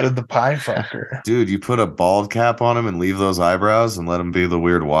dad of the pie fucker. Dude, you put a bald cap on him and leave those eyebrows and let him be the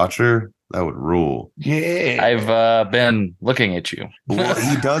weird Watcher? That would rule. Yeah, I've been looking at you. Well,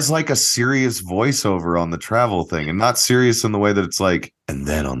 he does like a serious voiceover on the travel thing, and not serious in the way that it's like, and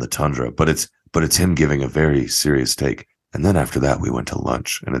then on the tundra, but it's him giving a very serious take. And then after that, we went to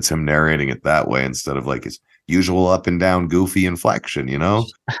lunch, and it's him narrating it that way instead of like his usual up and down goofy inflection, you know?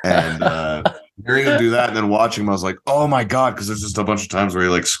 And hearing him do that and then watching him, I was like, oh my God, because there's just a bunch of times where he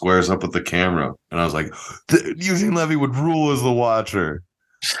like squares up with the camera. And I was like, Eugene Levy would rule as the Watcher.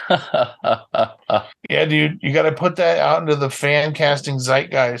 yeah, dude, you got to put that out into the fan casting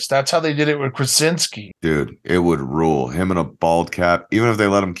zeitgeist. That's how they did it with Krasinski. Dude, it would rule. Him in a bald cap, even if they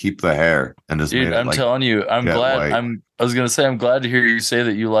let him keep the hair and just Dude, made it I'm like telling you, I'm jet glad. white. I was gonna say, I'm glad to hear you say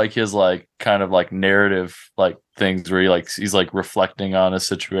that you like his like kind of like narrative like things where he's like reflecting on a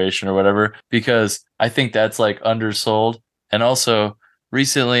situation or whatever, because I think that's like undersold. And also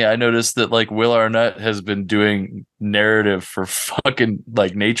recently I noticed that like Will Arnett has been doing narrative for fucking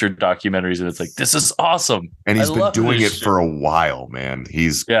like nature documentaries, and it's like, this is awesome. And he's I been love doing it this shit. for a while, man.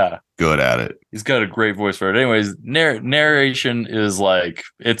 He's Yeah. good at it. He's got a great voice for it. Anyways, narration is like,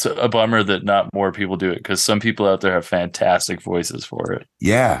 it's a bummer that not more people do it, because some people out there have fantastic voices for it.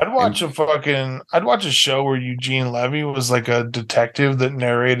 Yeah. I'd watch a show where Eugene Levy was like a detective that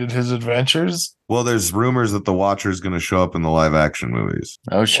narrated his adventures. Well, there's rumors that the Watcher is going to show up in the live action movies.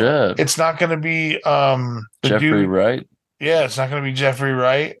 Oh shit. It's not going to be the Jeffrey dude. Wright. Yeah, it's not going to be Jeffrey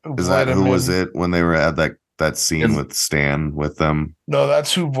Wright. Is that who was in, it when they were at that scene with Stan with them? No,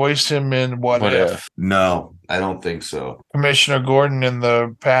 that's who voiced him in What If? No, I don't think so. Commissioner Gordon in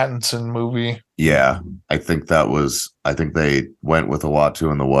the Pattinson movie. Yeah, I think they went with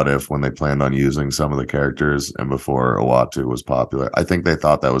Uatu in the What If when they planned on using some of the characters and before Uatu was popular. I think they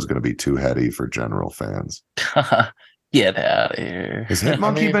thought that was going to be too heady for general fans. Get out of here. Has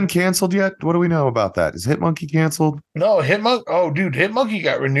Hitmonkey been canceled yet? What do we know about that? Is Hitmonkey canceled? No, Hitmonkey. Oh, dude, Hitmonkey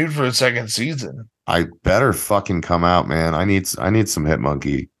got renewed for a second season. I better fucking come out, man. I need some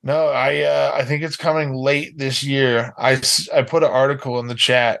Hitmonkey. No, I think it's coming late this year. I put an article in the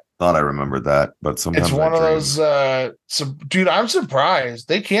chat. Thought I remembered that, but sometimes it's one of those. Dude, I'm surprised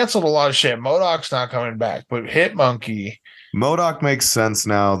they canceled a lot of shit. MODOK's not coming back, but Hitmonkey. MODOK makes sense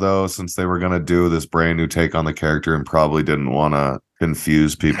now, though, since they were going to do this brand new take on the character and probably didn't want to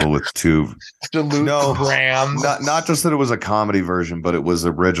confuse people with two dilute brands. Not just that it was a comedy version, but it was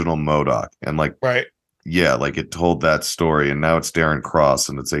original MODOK, and right, yeah, it told that story, and now it's Darren Cross,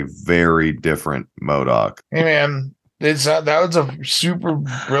 and it's a very different MODOK. Hey, man. That was a super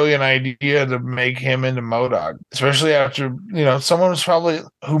brilliant idea to make him into MODOK, especially after, someone was probably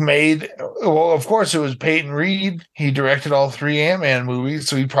who made, well, of course it was Peyton Reed. He directed all 3 Ant-Man movies.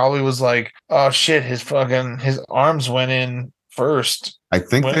 So he probably was like, oh shit, his arms went in first. I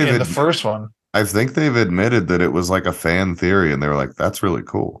think in the first one. I think they've admitted that it was like a fan theory, and they were like, "That's really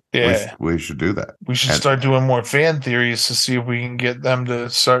cool. Yeah, we should do that. We should start doing more fan theories to see if we can get them to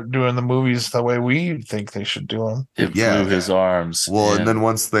start doing the movies the way we think they should do them." It blew his arms. Well, and then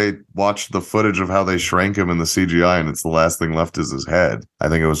once they watched the footage of how they shrank him in the CGI, and it's the last thing left is his head. I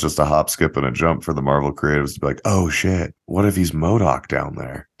think it was just a hop, skip, and a jump for the Marvel creatives to be like, "Oh shit, what if he's MODOK down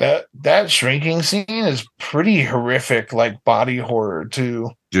there?" That shrinking scene is pretty horrific, like body horror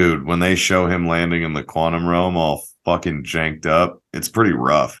too. Dude, when they show him landing in the quantum realm all fucking janked up, it's pretty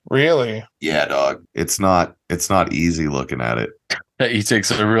rough. Really? Yeah, dog. It's not easy looking at it. He takes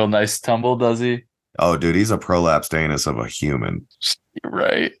a real nice tumble, does he? Oh, dude, he's a prolapsed anus of a human.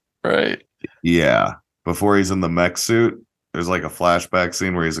 Right. Yeah. Before he's in the mech suit, there's like a flashback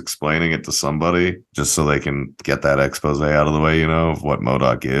scene where he's explaining it to somebody just so they can get that expose out of the way, of what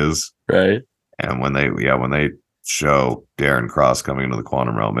MODOK is. Right. And when they show Darren Cross coming into the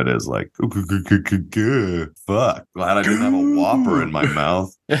quantum realm, it is like, fuck. Glad I didn't have a Whopper in my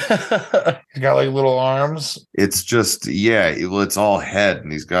mouth. He's got like little arms. It's just, it's all head,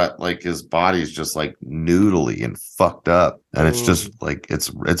 and he's got like his body's just like noodly and fucked up. And it's just like,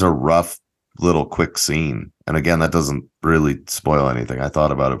 it's a rough little quick scene. And again, that doesn't really spoil anything. I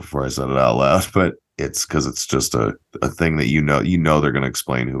thought about it before I said it out loud, but it's because it's just a thing that they're going to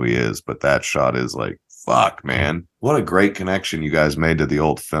explain who he is. But that shot is like, fuck, man. What a great connection you guys made to the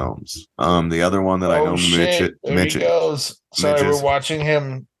old films. The other one that I know Mitch goes. Sorry, we're watching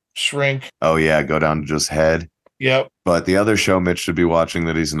him shrink. Oh, yeah, go down to just head. Yep. But the other show Mitch should be watching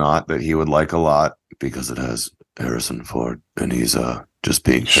that he's not, that he would like a lot, because it has Harrison Ford, and he's just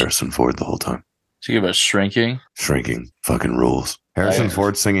being Harrison Ford the whole time. Talking about shrinking? Shrinking. Fucking rules. Harrison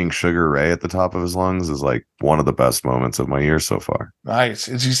Ford singing Sugar Ray at the top of his lungs is like one of the best moments of my year so far. Nice.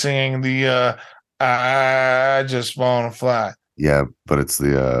 Is he singing the I just want to fly? Yeah, but it's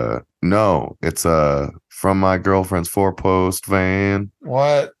the no, it's From My Girlfriend's 4-post van.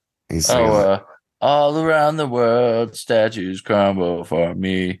 What? He's singing all around the world, statues crumble for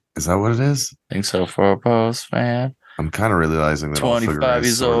me. Is that what it is? I think so. 4-post van. I'm kind of realizing that 25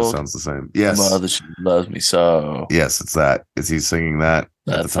 years old. Sounds the same. Yes. Mother, she loves me so. Yes, it's that. Is he singing that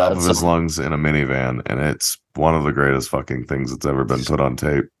at the top of his lungs in a minivan? And it's one of the greatest fucking things that's ever been put on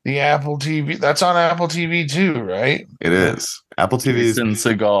tape. The Apple TV. That's on Apple TV too, right? It is. Apple TV is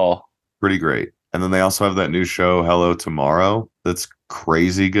Seagal. Pretty great. And then they also have that new show, Hello Tomorrow, that's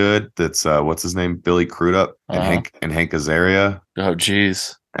crazy good. That's what's his name? Billy Crudup and Hank Azaria. Oh,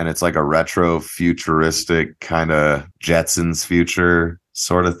 geez. And it's like a retro futuristic kind of Jetsons future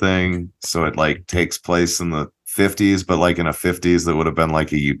sort of thing. So it like takes place in the 50s, but like in a 50s that would have been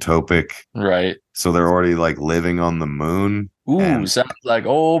like a utopic. Right. So they're already like living on the moon. Ooh, sounds like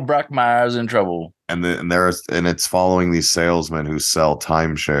old Brock Myers in trouble. And it's following these salesmen who sell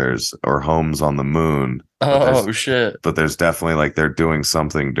timeshares or homes on the moon. Oh shit! But there's definitely like they're doing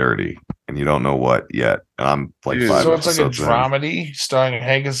something dirty, and you don't know what yet. And I'm like, dude, 5 so it's like a episodes dramedy starring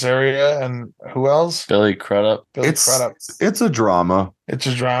Hank Azaria and who else? Billy Crudup. It's a drama. It's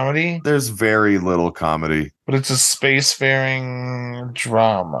a dramedy. There's very little comedy, but it's a spacefaring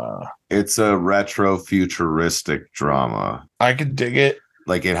drama. It's a retro futuristic drama. I could dig it.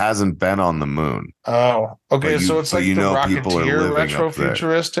 Like it hasn't been on the moon. Oh, okay. But So it's like the people are Rocketeer living up there.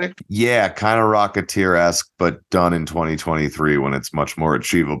 retro-futuristic. Yeah, kind of Rocketeer-esque, but done in 2023 when it's much more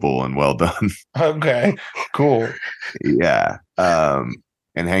achievable and well done. Okay, cool. Yeah.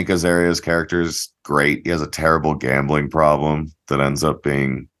 And Hank Azaria's character is great. He has a terrible gambling problem that ends up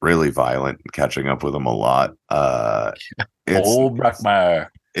being really violent and catching up with him a lot. Old Brockmeyer.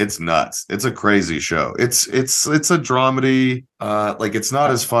 It's nuts. It's a crazy show. It's a dramedy. Like it's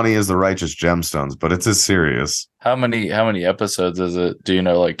not as funny as The Righteous Gemstones, but it's as serious. How many episodes is it? Do you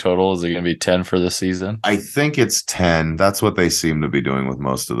know, like, total? Is it going to be 10 for the season? I think it's 10. That's what they seem to be doing with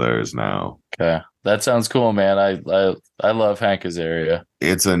most of theirs now. Okay. That sounds cool, man. I love Hank Azaria.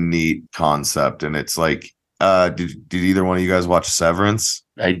 It's a neat concept, and it's like, did either one of you guys watch Severance?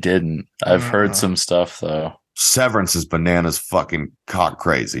 I didn't. I've heard some stuff though. Severance is bananas fucking cock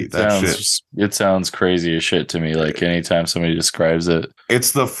crazy. It sounds crazy as shit to me. Like anytime somebody describes it.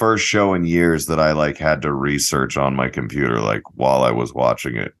 It's the first show in years that I like had to research on my computer, like while I was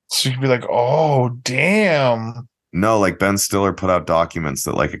watching it. So you'd be like, "Oh, damn." No, like Ben Stiller put out documents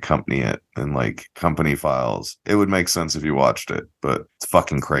that like accompany it and like company files. It would make sense if you watched it, but it's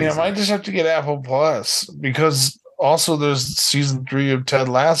fucking crazy. Yeah, I might just have to get Apple Plus because also there's season 3 of Ted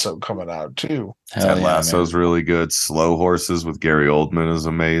Lasso coming out too. Ted Lasso's really good. Slow Horses with Gary Oldman is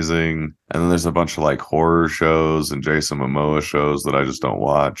amazing. And then there's a bunch of like horror shows and Jason Momoa shows that I just don't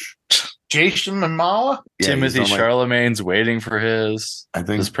watch. Jason Momoa? Yeah, Timothy he's on, like, Charlemagne's waiting for his. I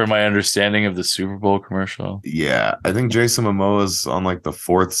think, as per my understanding of the Super Bowl commercial. yeah, I think Jason Momoa's on like the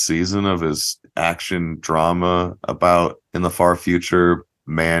 4th season of his action drama about in the far future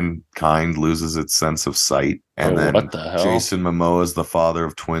mankind loses its sense of sight. And then what the hell? Jason Momoa is the father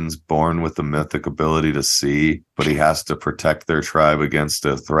of twins born with the mythic ability to see, but he has to protect their tribe against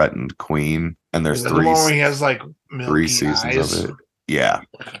a threatened queen. And there's Is that the one where he has like three seasons eyes? of it. Yeah.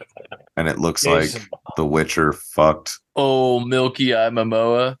 And it looks Jason. like The Witcher fucked. Oh, Milky Eye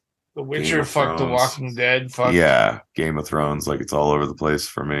Momoa. The Game Witcher of fucked The Thrones. Walking Dead. Fuck. Yeah, Game of Thrones, like it's all over the place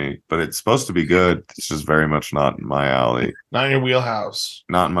for me. But it's supposed to be good. It's just very much not in my alley. Not in your wheelhouse.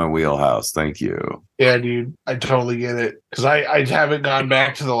 Not in my wheelhouse. Thank you. Yeah, dude. I totally get it. Because I haven't gone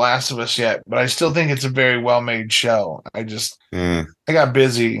back to The Last of Us yet, but I still think it's a very well-made show. I got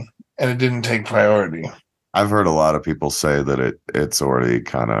busy and it didn't take priority. I've heard a lot of people say that it's already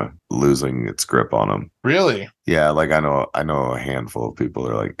kind of losing its grip on them. Really? Yeah, like I know a handful of people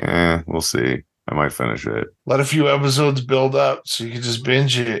that are like, we'll see. I might finish it. Let a few episodes build up so you can just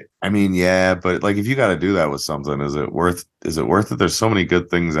binge it. I mean, yeah, but like if you got to do that with something, is it worth it? There's so many good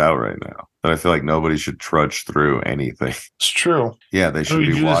things out right now that I feel like nobody should trudge through anything. It's true. Yeah, they should We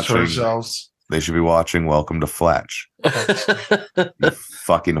be do this to watching. ourselves. They should be watching Welcome to Flatch. You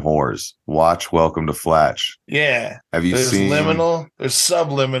fucking whores. Watch Welcome to Flatch. Yeah. Have you There's seen liminal, there's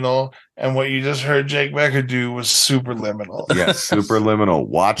subliminal, and what you just heard Jake Becker do was superliminal. Yeah, Superliminal.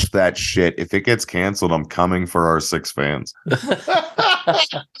 Watch that shit. If it gets canceled, I'm coming for our 6 fans.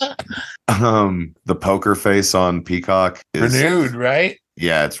 The Poker Face on Peacock is Renewed, right?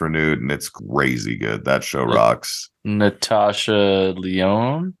 Yeah, it's renewed and it's crazy good. That show rocks. Natasha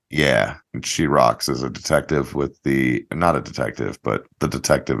Lyonne. Yeah, and she rocks as a detective with not a detective, but the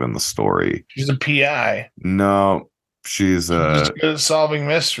detective in the story. She's a PI. No, she's She's good at solving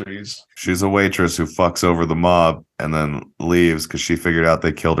mysteries. She's a waitress who fucks over the mob and then leaves because she figured out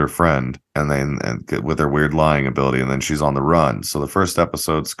they killed her friend and with her weird lying ability, and then she's on the run. So the first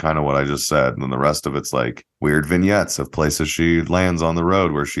episode's kind of what I just said, and then the rest of it's like weird vignettes of places she lands on the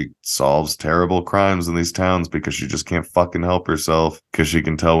road where she solves terrible crimes in these towns because she just can't fucking help herself because she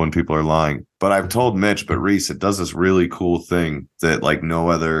can tell when people are lying. But I've told Mitch, but Reese, it does this really cool thing that like no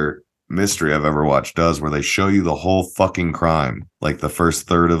other mystery I've ever watched does, where they show you the whole fucking crime. Like the first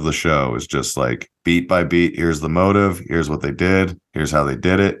third of the show is just like beat by beat. Here's the motive. Here's what they did. Here's how they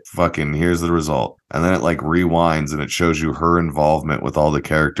did it. Fucking here's the result. And then it like rewinds and it shows you her involvement with all the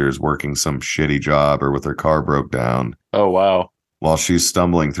characters working some shitty job or with her car broke down. Oh, wow. While she's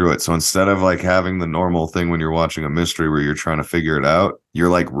stumbling through it. So instead of like having the normal thing when you're watching a mystery where you're trying to figure it out, you're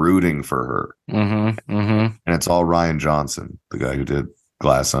like rooting for her. Mm-hmm. Mm-hmm. And it's all Ryan Johnson, the guy who did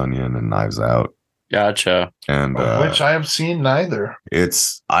Glass Onion and Knives Out. Gotcha. And which I have seen neither.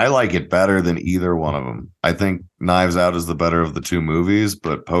 I like it better than either one of them. I think Knives Out is the better of the two movies,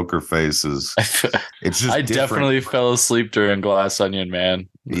 but Poker Face is it's just I different. definitely fell asleep during Glass Onion, man.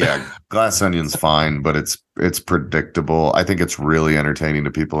 Yeah, Glass Onion's fine, but it's predictable. I think it's really entertaining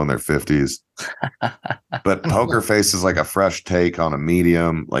to people in their 50s. But Poker Face is like a fresh take on a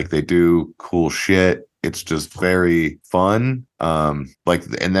medium. Like they do cool shit. it's just very fun. Like,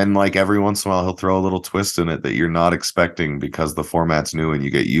 and then like every once in a while he'll throw a little twist in it that you're not expecting because the format's new and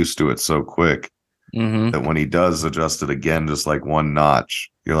you get used to it so quick that when he does adjust it again, just like one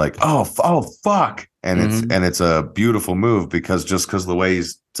notch, you're like, oh fuck. And it's a beautiful move because the way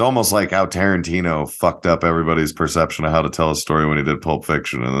it's almost like how Tarantino fucked up everybody's perception of how to tell a story when he did Pulp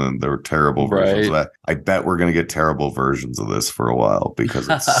Fiction, and then there were terrible versions of that. I bet we're gonna get terrible versions of this for a while because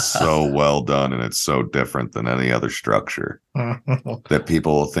it's so well done and it's so different than any other structure that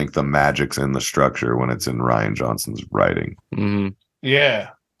people will think the magic's in the structure when it's in Rian Johnson's writing.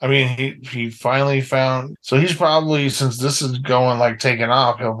 Yeah. I mean, he finally found. So he's probably, since this is going like taking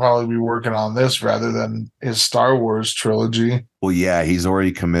off, he'll probably be working on this rather than his Star Wars trilogy. Well, yeah, he's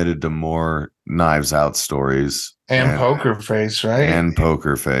already committed to more Knives Out stories and Poker Face, right? And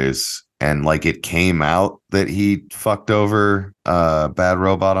Poker Face. And like it came out that he fucked over Bad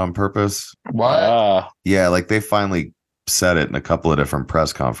Robot on purpose. What? Yeah, like they finally said it in a couple of different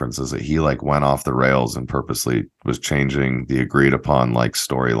press conferences that he like went off the rails and purposely was changing the agreed upon like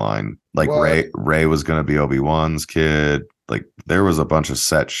storyline. Like Ray was going to be Obi-Wan's kid. Like there was a bunch of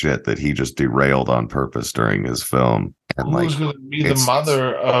set shit that he just derailed on purpose during his film. And who's going to be the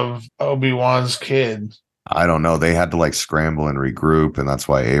mother of Obi-Wan's kid? I don't know. They had to like scramble and regroup, and that's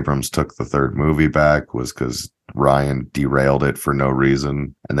why Abrams took the third movie back, was because Ryan derailed it for no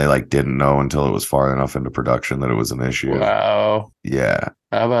reason, and they like didn't know until it was far enough into production that it was an issue. Wow. Yeah.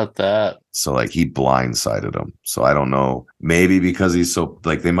 How about that? So like he blindsided him. So I don't know. Maybe because he's so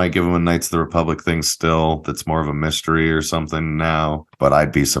like they might give him a Knights of the Republic thing still that's more of a mystery or something now. But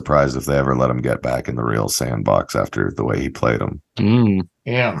I'd be surprised if they ever let him get back in the real sandbox after the way he played him.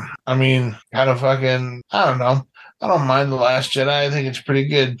 Yeah. I mean, kind of fucking, I don't know. I don't mind The Last Jedi. I think it's pretty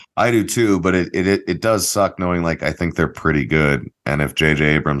good. I do too, but it does suck knowing like I think they're pretty good. And if J.J.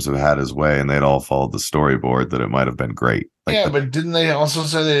 Abrams had had his way and they'd all followed the storyboard, that it might have been great. Like but didn't they also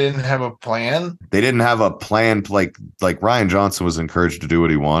say they didn't have a plan? They didn't have a plan. Like Rian Johnson was encouraged to do what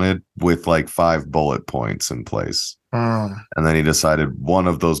he wanted with like 5 bullet points in place. And then he decided one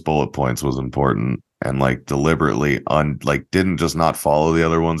of those bullet points was important and like deliberately didn't just not follow the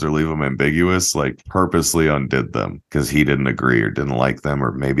other ones or leave them ambiguous, like purposely undid them because he didn't agree or didn't like them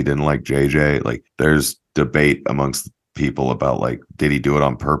or maybe didn't like JJ. Like there's debate amongst people about like, did he do it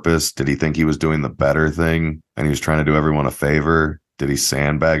on purpose? Did he think he was doing the better thing and he was trying to do everyone a favor? Did he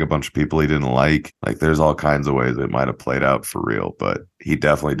sandbag a bunch of people he didn't like? Like there's all kinds of ways it might have played out for real, but he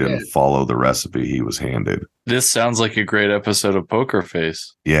definitely didn't follow the recipe he was handed. This sounds like a great episode of Poker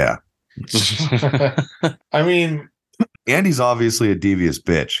Face. Yeah. I mean, Andy's obviously a devious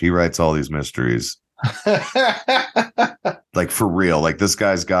bitch. He writes all these mysteries. Like for real, like this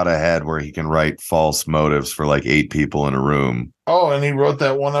guy's got a head where he can write false motives for like 8 people in a room. Oh, and he wrote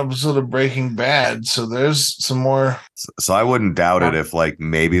that one episode of Breaking Bad, so there's some more. So I wouldn't doubt it if like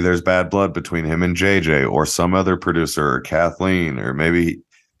maybe there's bad blood between him and JJ or some other producer or Kathleen, or maybe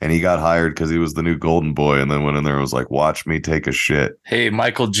and he got hired because he was the new golden boy and then went in there and was like, watch me take a shit. Hey,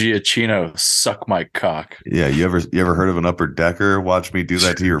 Michael Giacchino, suck my cock. Yeah, you ever heard of an upper decker? Watch me do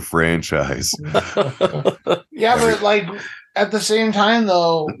that to your franchise. Yeah, but like at the same time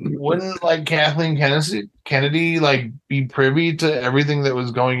though, wouldn't like Kathleen Kennedy like be privy to everything that was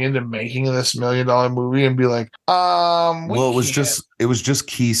going into making this $1 million movie and be like, well, it was just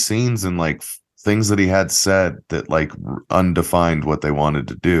key scenes and like things that he had said that like undefined what they wanted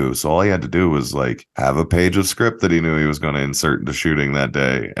to do. So all he had to do was like have a page of script that he knew he was going to insert into shooting that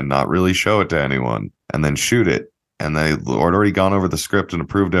day and not really show it to anyone and then shoot it. And they had already gone over the script and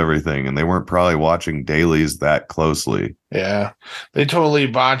approved everything. And they weren't probably watching dailies that closely. Yeah. They totally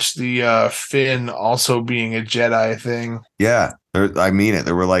botched the Finn also being a Jedi thing. Yeah. I mean it.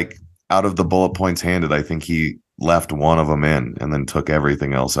 There were like out of the bullet points handed, I think he left one of them in and then took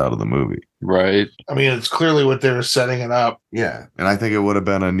everything else out of the movie. Right. I mean, it's clearly what they were setting it up. Yeah. And I think it would have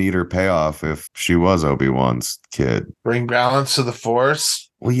been a neater payoff if she was Obi-Wan's kid. Bring balance to the Force.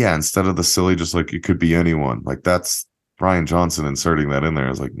 Well, yeah, instead of the silly, just like it could be anyone. Like that's Rian Johnson inserting that in there. I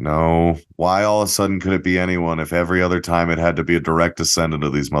was like, no. Why all of a sudden could it be anyone if every other time it had to be a direct descendant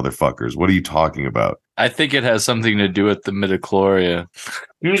of these motherfuckers? What are you talking about? I think it has something to do with the midichlorians.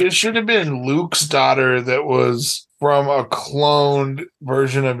 Dude, it should have been Luke's daughter that was from a cloned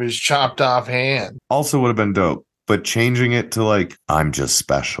version of his chopped off hand. Also would have been dope. But changing it to like, I'm just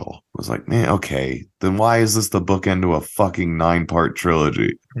special was like, man, okay, then why is this the bookend to a fucking 9-part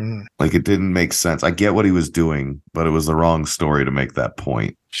trilogy? Like it didn't make sense. I get what he was doing, but it was the wrong story to make that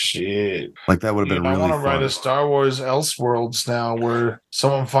point. Shit. Like that would have been really fun. I want to write a Star Wars Elseworlds now where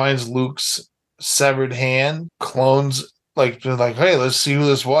someone finds Luke's severed hand, clones like they're like, hey, let's see who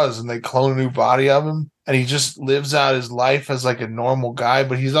this was, and they clone a new body of him, and he just lives out his life as like a normal guy,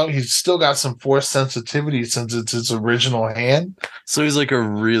 but he's still got some force sensitivity since it's his original hand. So he's like a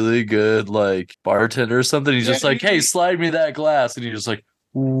really good like bartender or something. He's just like, hey, slide me that glass, and he's just like,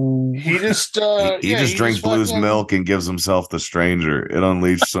 ooh. He just He just drinks Blue's fucking- milk and gives himself the stranger. It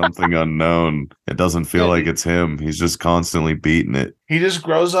unleashed something unknown. It doesn't feel like it's him. He's just constantly beating it. He just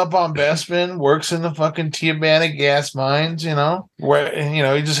grows up on Bespin, works in the fucking Tijuana gas mines, where he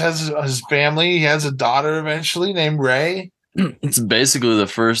just has his family. He has a daughter eventually named Ray. It's basically the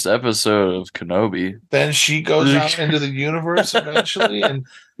first episode of Kenobi. Then she goes out into the universe eventually, and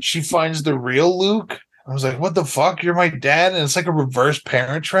she finds the real Luke. I was like, what the fuck? You're my dad? And it's like a reverse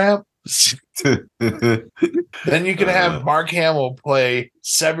Parent Trap. Then you can have Mark Hamill play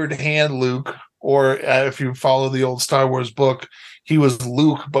Severed Hand Luke, or if you follow the old Star Wars book, he was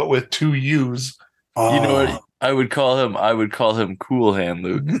Luke, but with 2 U's. You know what I would call him? I would call him Cool Hand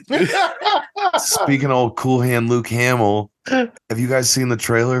Luke. Speaking of old Cool Hand Luke Hamill, have you guys seen the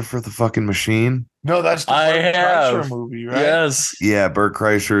trailer for the fucking Machine? No, that's the I Bert have. Kreischer movie, right? Yes. Yeah, Bert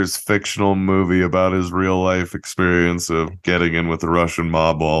Kreischer's fictional movie about his real life experience of getting in with the Russian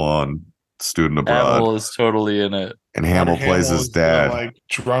mob while on student abroad. Hamill is totally in it. And Hamill Mark plays Hamill his is dad. like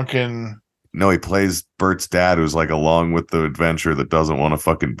drunken. No, he plays Bert's dad, who's like along with the adventure that doesn't want to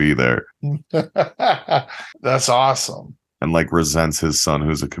fucking be there That's awesome. and like resents his son,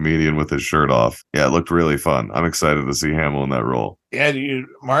 who's a comedian, with his shirt off. Yeah, it looked really fun. I'm excited to see Hamill in that role. Yeah, dude.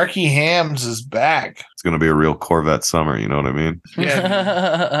 Marky Hams is back. It's going to be a real Corvette summer. You know what I mean?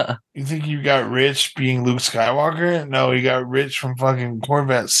 Yeah, you think you got rich being Luke Skywalker? No, he got rich from fucking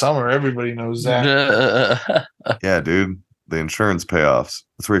Corvette Summer. Everybody knows that. Yeah, dude. The insurance payoffs.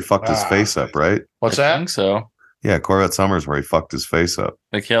 That's where he fucked his face up, right? What's I that? think so. Yeah, Corvette Summer's where he fucked his face up.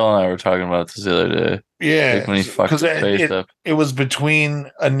 Mikhail and I were talking about this the other day. Yeah, Like when he fucked his face up. it was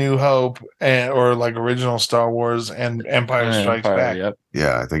between A New Hope or like original Star Wars and Empire Strikes Back. Yep.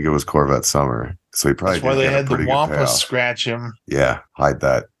 Yeah, I think it was Corvette Summer. So he probably That's why did they get a had the pretty good Wampa payoff. scratch him. Yeah, hide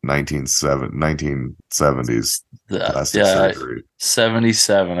that 1970s plastic Yeah, surgery.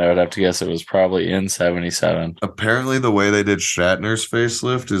 77. I would have to guess it was probably in 77. Apparently, the way they did Shatner's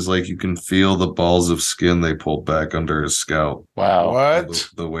facelift is like you can feel the balls of skin they pulled back under his scalp. Wow. What?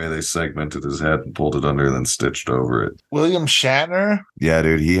 The way they segmented his head and pulled it under and then stitched over it. William Shatner? Yeah,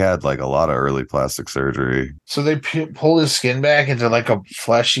 dude, he had like a lot of early plastic surgery. So they pulled his skin back into like a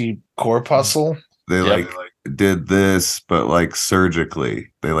fleshy corpuscle? They Yep. like did this, but like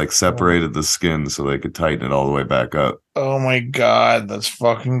surgically. They like separated the skin so they could tighten it all the way back up. Oh my God, that's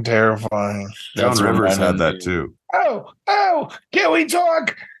fucking terrifying. John That's Rivers had reminding that too. Oh, can we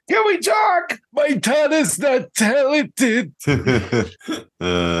talk? Can we talk? My tongue is not talented.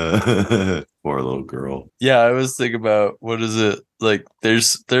 Poor little girl. Yeah, I was thinking about what is it like?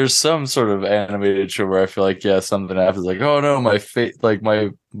 There's some sort of animated show where I feel like something happens like oh no my face like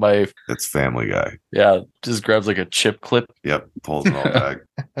my It's Family Guy. just grabs like a chip clip. Yep, pulls it all back.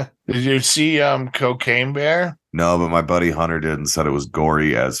 Did you see Cocaine Bear? No, but my buddy Hunter did and said it was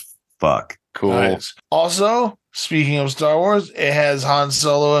gory as fuck. Cool. Nice. Also, speaking of Star Wars, it has Han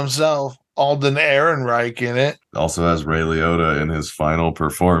Solo himself, Alden Ehrenreich in it. Also has Ray Liotta in his final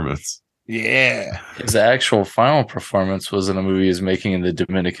performance. Yeah. His actual final performance was in a movie he was making in the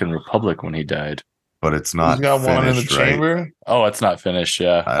Dominican Republic when he died. But it's not He's got one in the finished, right? chamber. Oh, it's not finished.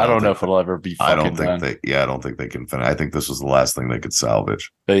 Yeah, I I don't don't know think- if it'll ever be. I Fucking don't think done. I don't think they can finish. I think this was the last thing they could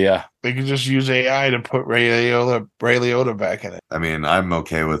salvage. But yeah, They could just use AI to put Ray Liotta back in it. I mean, I'm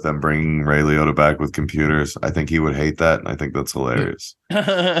okay with them bringing Ray Liotta back with computers. I think he would hate that, and I think that's hilarious.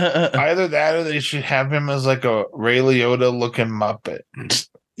 Either that or they should have him as like a Ray Liotta looking Muppet.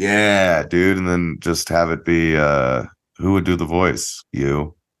 Yeah, dude, and then just have it be who would do the voice?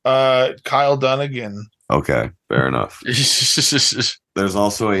 You. Kyle Dunnigan. Okay, fair enough. There's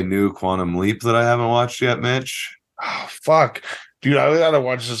also a new Quantum Leap that I haven't watched yet, Mitch. Oh, fuck. Dude, I gotta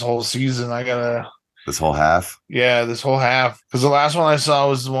watch this whole season. This whole half. Yeah, this whole half. Because the last one I saw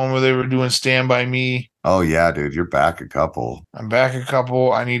was the one where they were doing Stand By Me. Oh yeah, dude, you're back a couple. I'm back a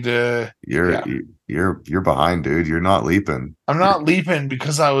couple. I need to. You're behind, dude. You're not leaping. I'm not leaping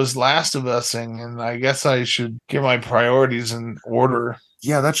because I was Last of Using, and I guess I should get my priorities in order.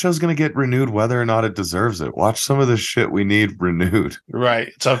 Yeah, that show's gonna get renewed whether or not it deserves it. Watch some of the shit we need renewed. Right.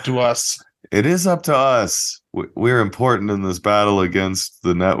 It's up to us. It is up to us. We're important in this battle against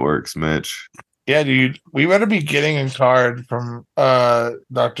the networks, Mitch. Yeah, dude. We better be getting a card from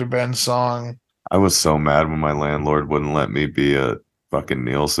Dr. Ben Song. I was so mad when my landlord wouldn't let me be a fucking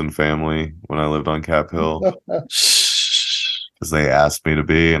Nielsen family when I lived on Cap Hill. because they asked me to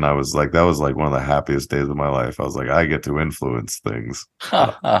be, and I was like, that was like one of the happiest days of my life. I was like, I get to influence things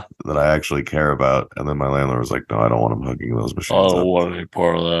that I actually care about. And then my landlord was like, no, I don't want him hooking those machines Oh, up. what a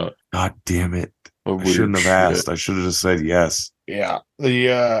part of that. God damn it. What I weird shouldn't have shit. asked. I should have just said yes. Yeah.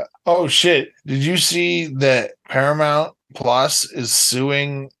 The oh shit. Did you see that Paramount Plus is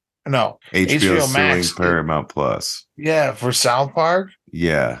suing HBO HBO Max suing Paramount Plus. Yeah, for South Park?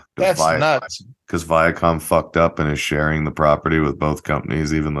 Yeah. That's nuts. Because Viacom fucked up and is sharing the property with both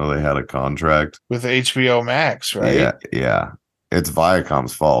companies, even though they had a contract. With HBO Max, right? Yeah. It's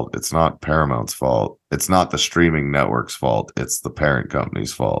Viacom's fault. It's not Paramount's fault. It's not the streaming network's fault. It's the parent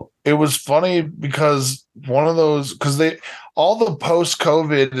company's fault. It was funny because all the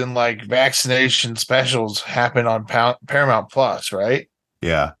post-COVID and like vaccination specials happen on Paramount Plus, right?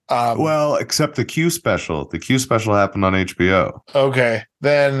 Yeah. Well, except the Q special. The Q special happened on HBO. Okay.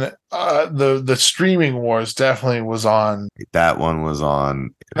 Then the streaming wars definitely was on. That one was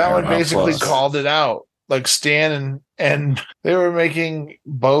on. That Paramount one basically Plus. called it out. Like Stan and they were making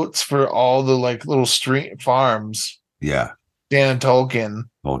boats for all the like little stream farms. Yeah. Dan and Tolkien.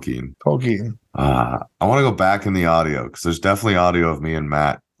 I want to go back in the audio because there's definitely audio of me and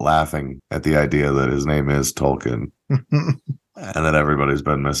Matt laughing at the idea that his name is Tolkien. And that everybody's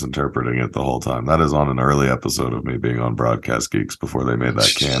been misinterpreting it the whole time. That is on an early episode of me being on Broadcast Geeks before they made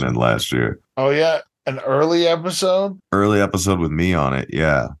that canon last year. Oh, yeah. An early episode? Early episode with me on it,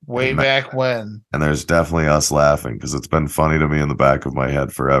 yeah. Way back when. And there's definitely us laughing because it's been funny to me in the back of my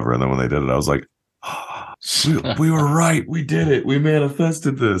head forever. And then when they did it, I was like, we were right. We did it. We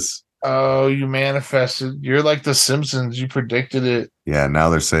manifested this. Oh, you manifested. You're like the Simpsons. You predicted it. Yeah, now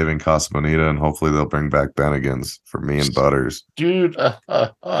they're saving Casa Bonita, and hopefully they'll bring back Bennigan's for me and Butters. Dude,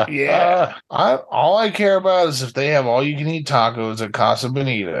 yeah. All I care about is if they have all-you-can-eat tacos at Casa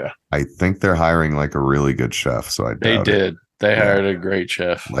Bonita. I think they're hiring like a really good chef, so I doubt it. They hired a great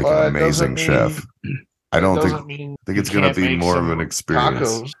chef. Like an amazing chef. I don't think it's going to be more of an experience.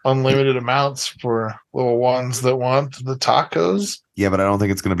 Tacos, unlimited amounts for little ones that want the tacos. Yeah, but I don't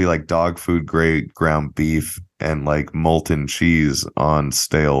think it's going to be like dog food grade ground beef and like molten cheese on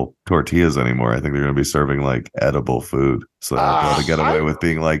stale tortillas anymore. I think they're going to be serving like edible food. So they'll be able to get away with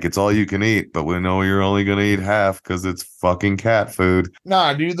being like, it's all you can eat, but we know you're only going to eat half because it's fucking cat food.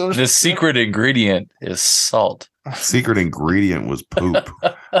 Nah, dude, The secret ingredient is salt. Secret ingredient was poop.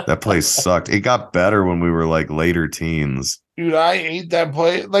 That place sucked. It got better when we were like later teens. Dude, I ate that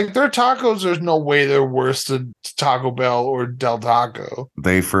place. Like their tacos, there's no way they're worse than Taco Bell or Del Taco.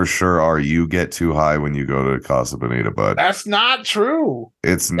 They for sure are. You get too high when you go to Casa Bonita, bud. That's not true.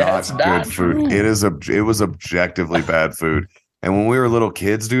 It's not good food. It was objectively bad food. And when we were little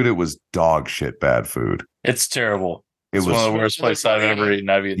kids, dude, it was dog shit bad food. It's terrible. It's one of the worst places I've ever eaten.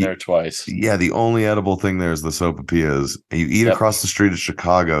 I've eaten there twice. Yeah, the only edible thing there is the sopapillas. And you eat across the street at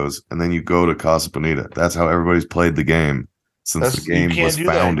Chicago's, and then you go to Casa Bonita. That's how everybody's played the game since the game was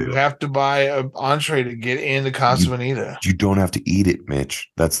founded. You have to buy an entree to get into Casa Bonita. You don't have to eat it, Mitch.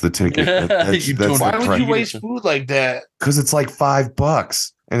 That's the ticket. Why would you waste food like that? Because it's like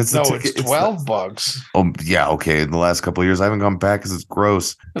 $5. And it's it's $12. Oh yeah, okay. In the last couple of years, I haven't gone back because it's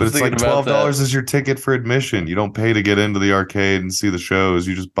gross. But it's like $12 is your ticket for admission. You don't pay to get into the arcade and see the shows.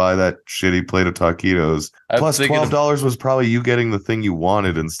 You just buy that shitty plate of taquitos. Plus, $12 was probably you getting the thing you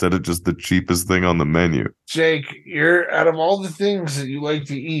wanted instead of just the cheapest thing on the menu. Jake, you're out of all the things that you like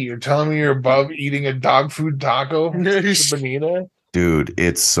to eat, you're telling me you're above eating a dog food taco from Bonita? Dude,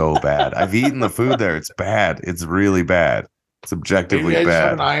 it's so bad. I've eaten the food there. It's bad. It's really bad. It's objectively Maybe I just have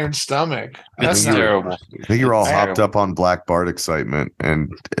bad. an iron stomach. That's terrible. I think you're all hopped up on Black Bart excitement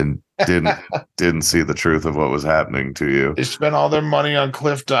and didn't see the truth of what was happening to you. They spent all their money on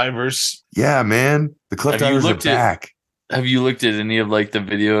cliff divers. Yeah, man. The cliff divers are back. Have you looked at any of like the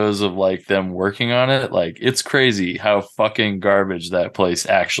videos of like them working on it? Like it's crazy how fucking garbage that place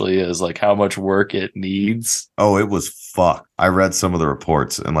actually is. Like how much work it needs. Oh, it was fucked. I read some of the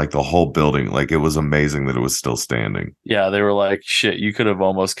reports and like the whole building, like it was amazing that it was still standing. Yeah, they were like, shit, you could have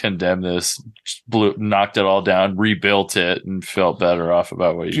almost condemned this, knocked it all down, rebuilt it, and felt better off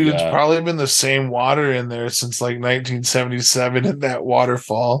about what you got. It's probably been the same water in there since like 1977 in that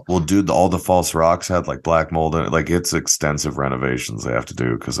waterfall. Well, dude, all the false rocks had like black mold in it. Like it's extensive renovations they have to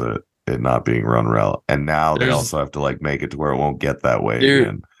do because of it not being run well. And now they also have to like make it to where it won't get that way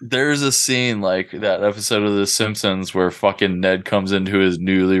again. There's a scene like that episode of The Simpsons where fucking Ned comes into his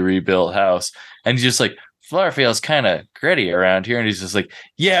newly rebuilt house and he's just like, floor feels kind of gritty around here. And he's just like,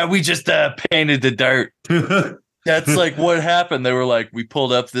 yeah, we just painted the dirt. That's like what happened. They were like, we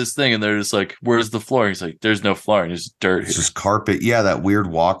pulled up this thing, and they're just like, "Where's the flooring?" He's like, "There's no flooring. There's dirt It's here." just carpet. Yeah, that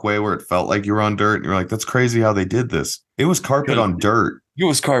weird walkway where it felt like you were on dirt. And you're like, that's crazy how they did this. It was carpet on dirt. It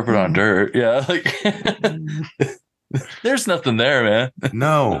was carpet on dirt. Yeah, like there's nothing there, man.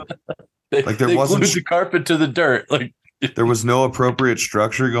 No, like there wasn't glued the carpet to the dirt. Like there was no appropriate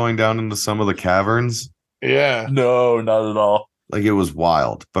structure going down into some of the caverns. Yeah. no, not at all. Like it was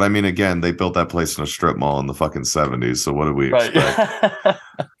wild. But I mean, again, they built that place in a strip mall in the fucking 70s. So what did we Right. expect?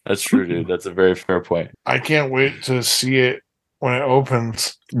 That's true, dude. That's a very fair point. I can't wait to see it when it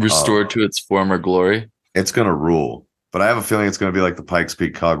opens. Restored to its former glory. It's gonna rule. But I have a feeling it's gonna be like the Pikes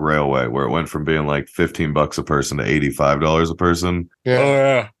Peak Cog Railway, where it went from being like $15 a person to $85 a person. Yeah. Oh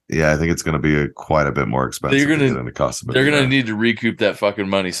yeah. Yeah, I think it's gonna be quite a bit more expensive They're gonna- to get into Casa They're Bonita. gonna need to recoup that fucking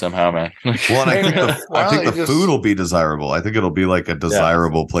money somehow, man. Well, and I think the, Well, I think they the just- food will be desirable. I think it'll be like a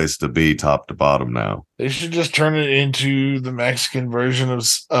desirable place to be, top to bottom. Now, They should just turn it into the Mexican version of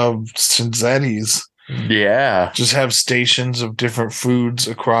Cinzetti's. Yeah. Just have stations of different foods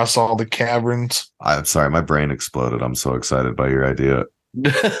across all the caverns. I'm sorry, my brain exploded. I'm so excited by your idea.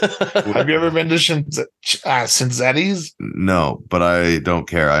 Have you ever been to Cinzetti's? No, but I don't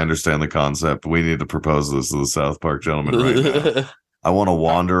care. I understand the concept. We need to propose this to the South Park gentleman right now. I want to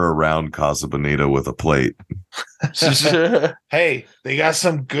wander around Casa Bonita with a plate. Hey, they got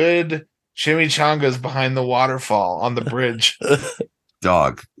some good chimichangas behind the waterfall on the bridge.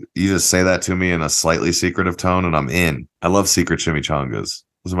 Dog, you just say that to me in a slightly secretive tone, and I'm in. I love secret chimichangas.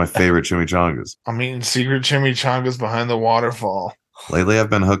 Those are my favorite chimichangas. I'm eating secret chimichangas behind the waterfall. Lately, I've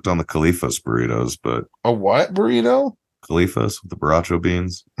been hooked on the Califas burritos, but A what burrito? Califas with the borracho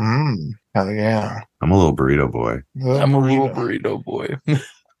beans. Hell yeah. I'm a little burrito boy. I'm a little burrito boy.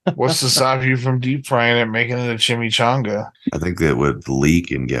 What's to stop you from deep frying it, making it a chimichanga? I think it would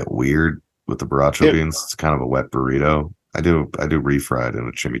leak and get weird with the borracho Yeah. beans. It's kind of a wet burrito. I do refried in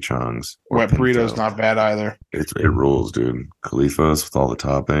a chimichangas. or Wet pinto. burrito's not bad either. It rules, dude. Califas with all the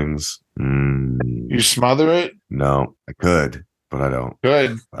toppings. You smother it? No, I could, but I don't.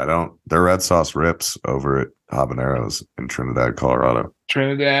 Good. I don't. Their red sauce rips over at Habaneros in Trinidad, Colorado.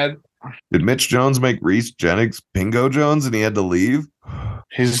 Trinidad. Did Mitch Jones make Reese Jennings Pingo Jones and he had to leave?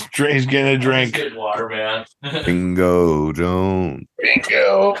 He's getting a drink. Water, man. Pingo Jones.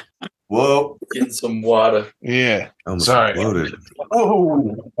 Bingo. Whoa. Getting some water. Yeah. Almost Sorry. exploded.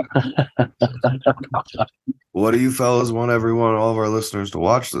 Oh. What do you fellas want all of our listeners to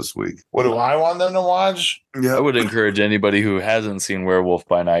watch this week? What do I want them to watch? I would encourage anybody who hasn't seen Werewolf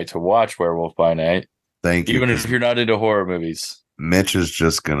by Night to watch Werewolf by Night, Thank you. even if you're not into horror movies. Mitch is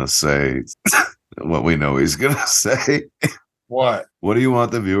just going to say what we know he's going to say. What? What do you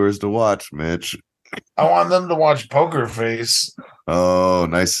want the viewers to watch, Mitch? I want them to watch Poker Face. Oh,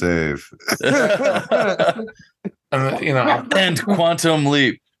 nice save. And, you know, And Quantum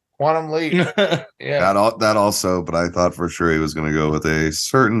Leap. Quantum Leap. Yeah. That also, but I thought for sure he was going to go with a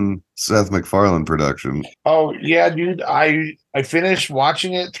certain Seth MacFarlane production. Oh yeah, dude. I finished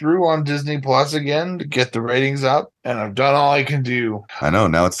watching it through on Disney Plus again to get the ratings up, and I've done all I can do. I know.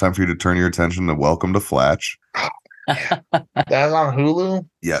 Now it's time for you to turn your attention to Welcome to Flatch. That's on Hulu.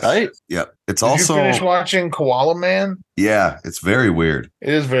 Yes. Right? Yep. It's Did also, you finish watching Koala Man? yeah, it's very weird. It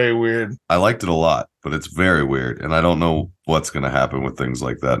is very weird. I liked it a lot, but it's very weird. And I don't know what's going to happen with things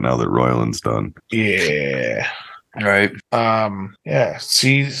like that now that Royland's done. Yeah. Right. Yeah.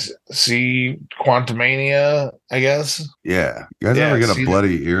 See Quantumania, I guess. Yeah. You guys Yeah, ever get see a the-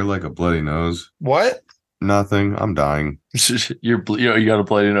 bloody ear like a bloody nose? What? Nothing. I'm dying. You got a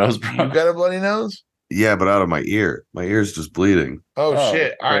bloody nose, You bro. got a bloody nose? Yeah, but out of my ear. My ear's just bleeding. Oh, Oh,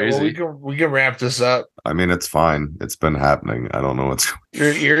 shit. All right, well crazy. we can wrap this up. I mean, it's fine. It's been happening. I don't know what's.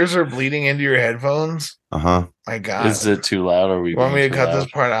 Your ears are bleeding into your headphones. Uh-huh. My God. Is it too loud? Or are we You want me to being too cut loud?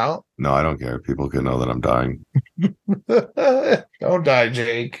 this part out? No, I don't care. People can know that I'm dying. Don't die,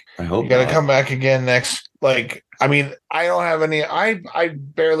 Jake. I hope You gotta not. come back again next. Like, I mean, I don't have any. I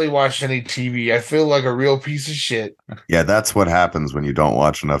barely watch any TV. I feel like a real piece of shit. Yeah, that's what happens when you don't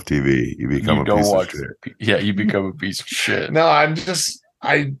watch enough TV. You become You a don't piece watch of shit. Yeah, you become a piece of shit. No,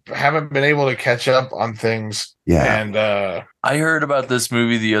 I haven't been able to catch up on things. Yeah. And I heard about this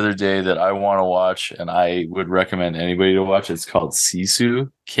movie the other day that I want to watch, and I would recommend anybody to watch. It's called Sisu.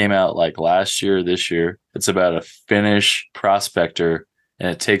 Came out like last year, or this year. It's about a Finnish prospector, and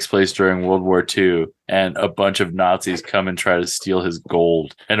it takes place during World War II. And a bunch of Nazis come and try to steal his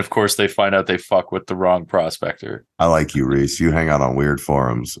gold. And of course, they find out they fuck with the wrong prospector. I like you, Reese. You hang out on weird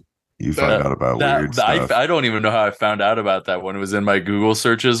forums. You find out about weird stuff. I don't even know how I found out about that when it was in my Google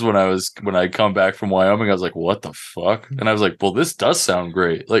searches when I come back from Wyoming. I was like, what the fuck? And I was like, well, this does sound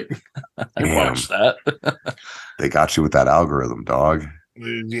great. Like, I watched that. They got you with that algorithm, dog.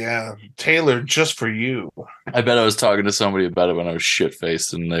 Yeah, tailored just for you. I bet I was talking to somebody about it when I was shit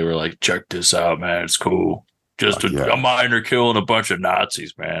faced, and they were like, check this out, man. It's cool. Just a miner killing a bunch of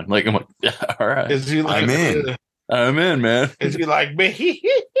Nazis, man. Like, I'm like, yeah, all right. Is he like, I'm in, man. Is he like me?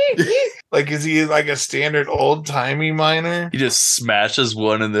 Like, is he like a standard old timey miner? He just smashes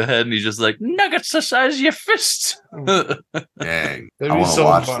one in the head, and he's just like, nuggets the size of your fist. Dang, I That'd be want to so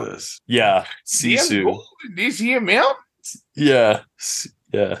watch fun. this. Yeah, Sisu. Did you hear him? Yeah,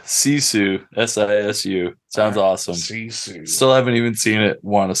 Sisu. SISU. Sounds awesome. Sisu. Still haven't even seen it.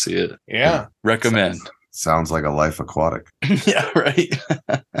 Want to see it? Yeah, Recommend. Sounds like a life aquatic. Yeah, right.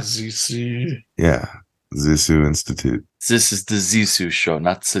 Zisu. Yeah, Zisu Institute. This is the Zisu show,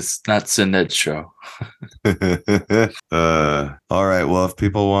 not Sined show. All right. Well, if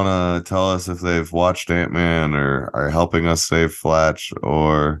people want to tell us if they've watched Ant-Man or are helping us save Flatch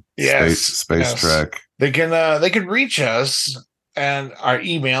or Space Trek, they can reach us and our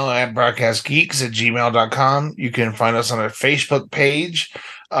email at broadcastgeeks@gmail.com. You can find us on our Facebook page.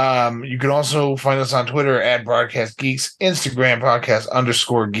 You can also find us on Twitter at Broadcast Geeks, Instagram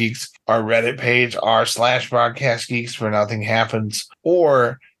podcast_geeks, our Reddit page r/Broadcast Geeks for Nothing Happens,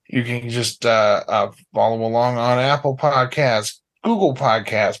 or you can just follow along on Apple Podcasts, Google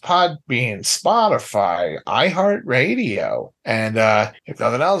Podcasts, Podbean, Spotify, iHeartRadio. And if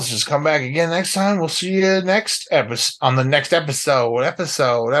nothing else, just come back again next time. We'll see you next episode on the next episode.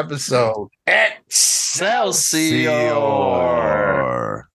 Excelsior.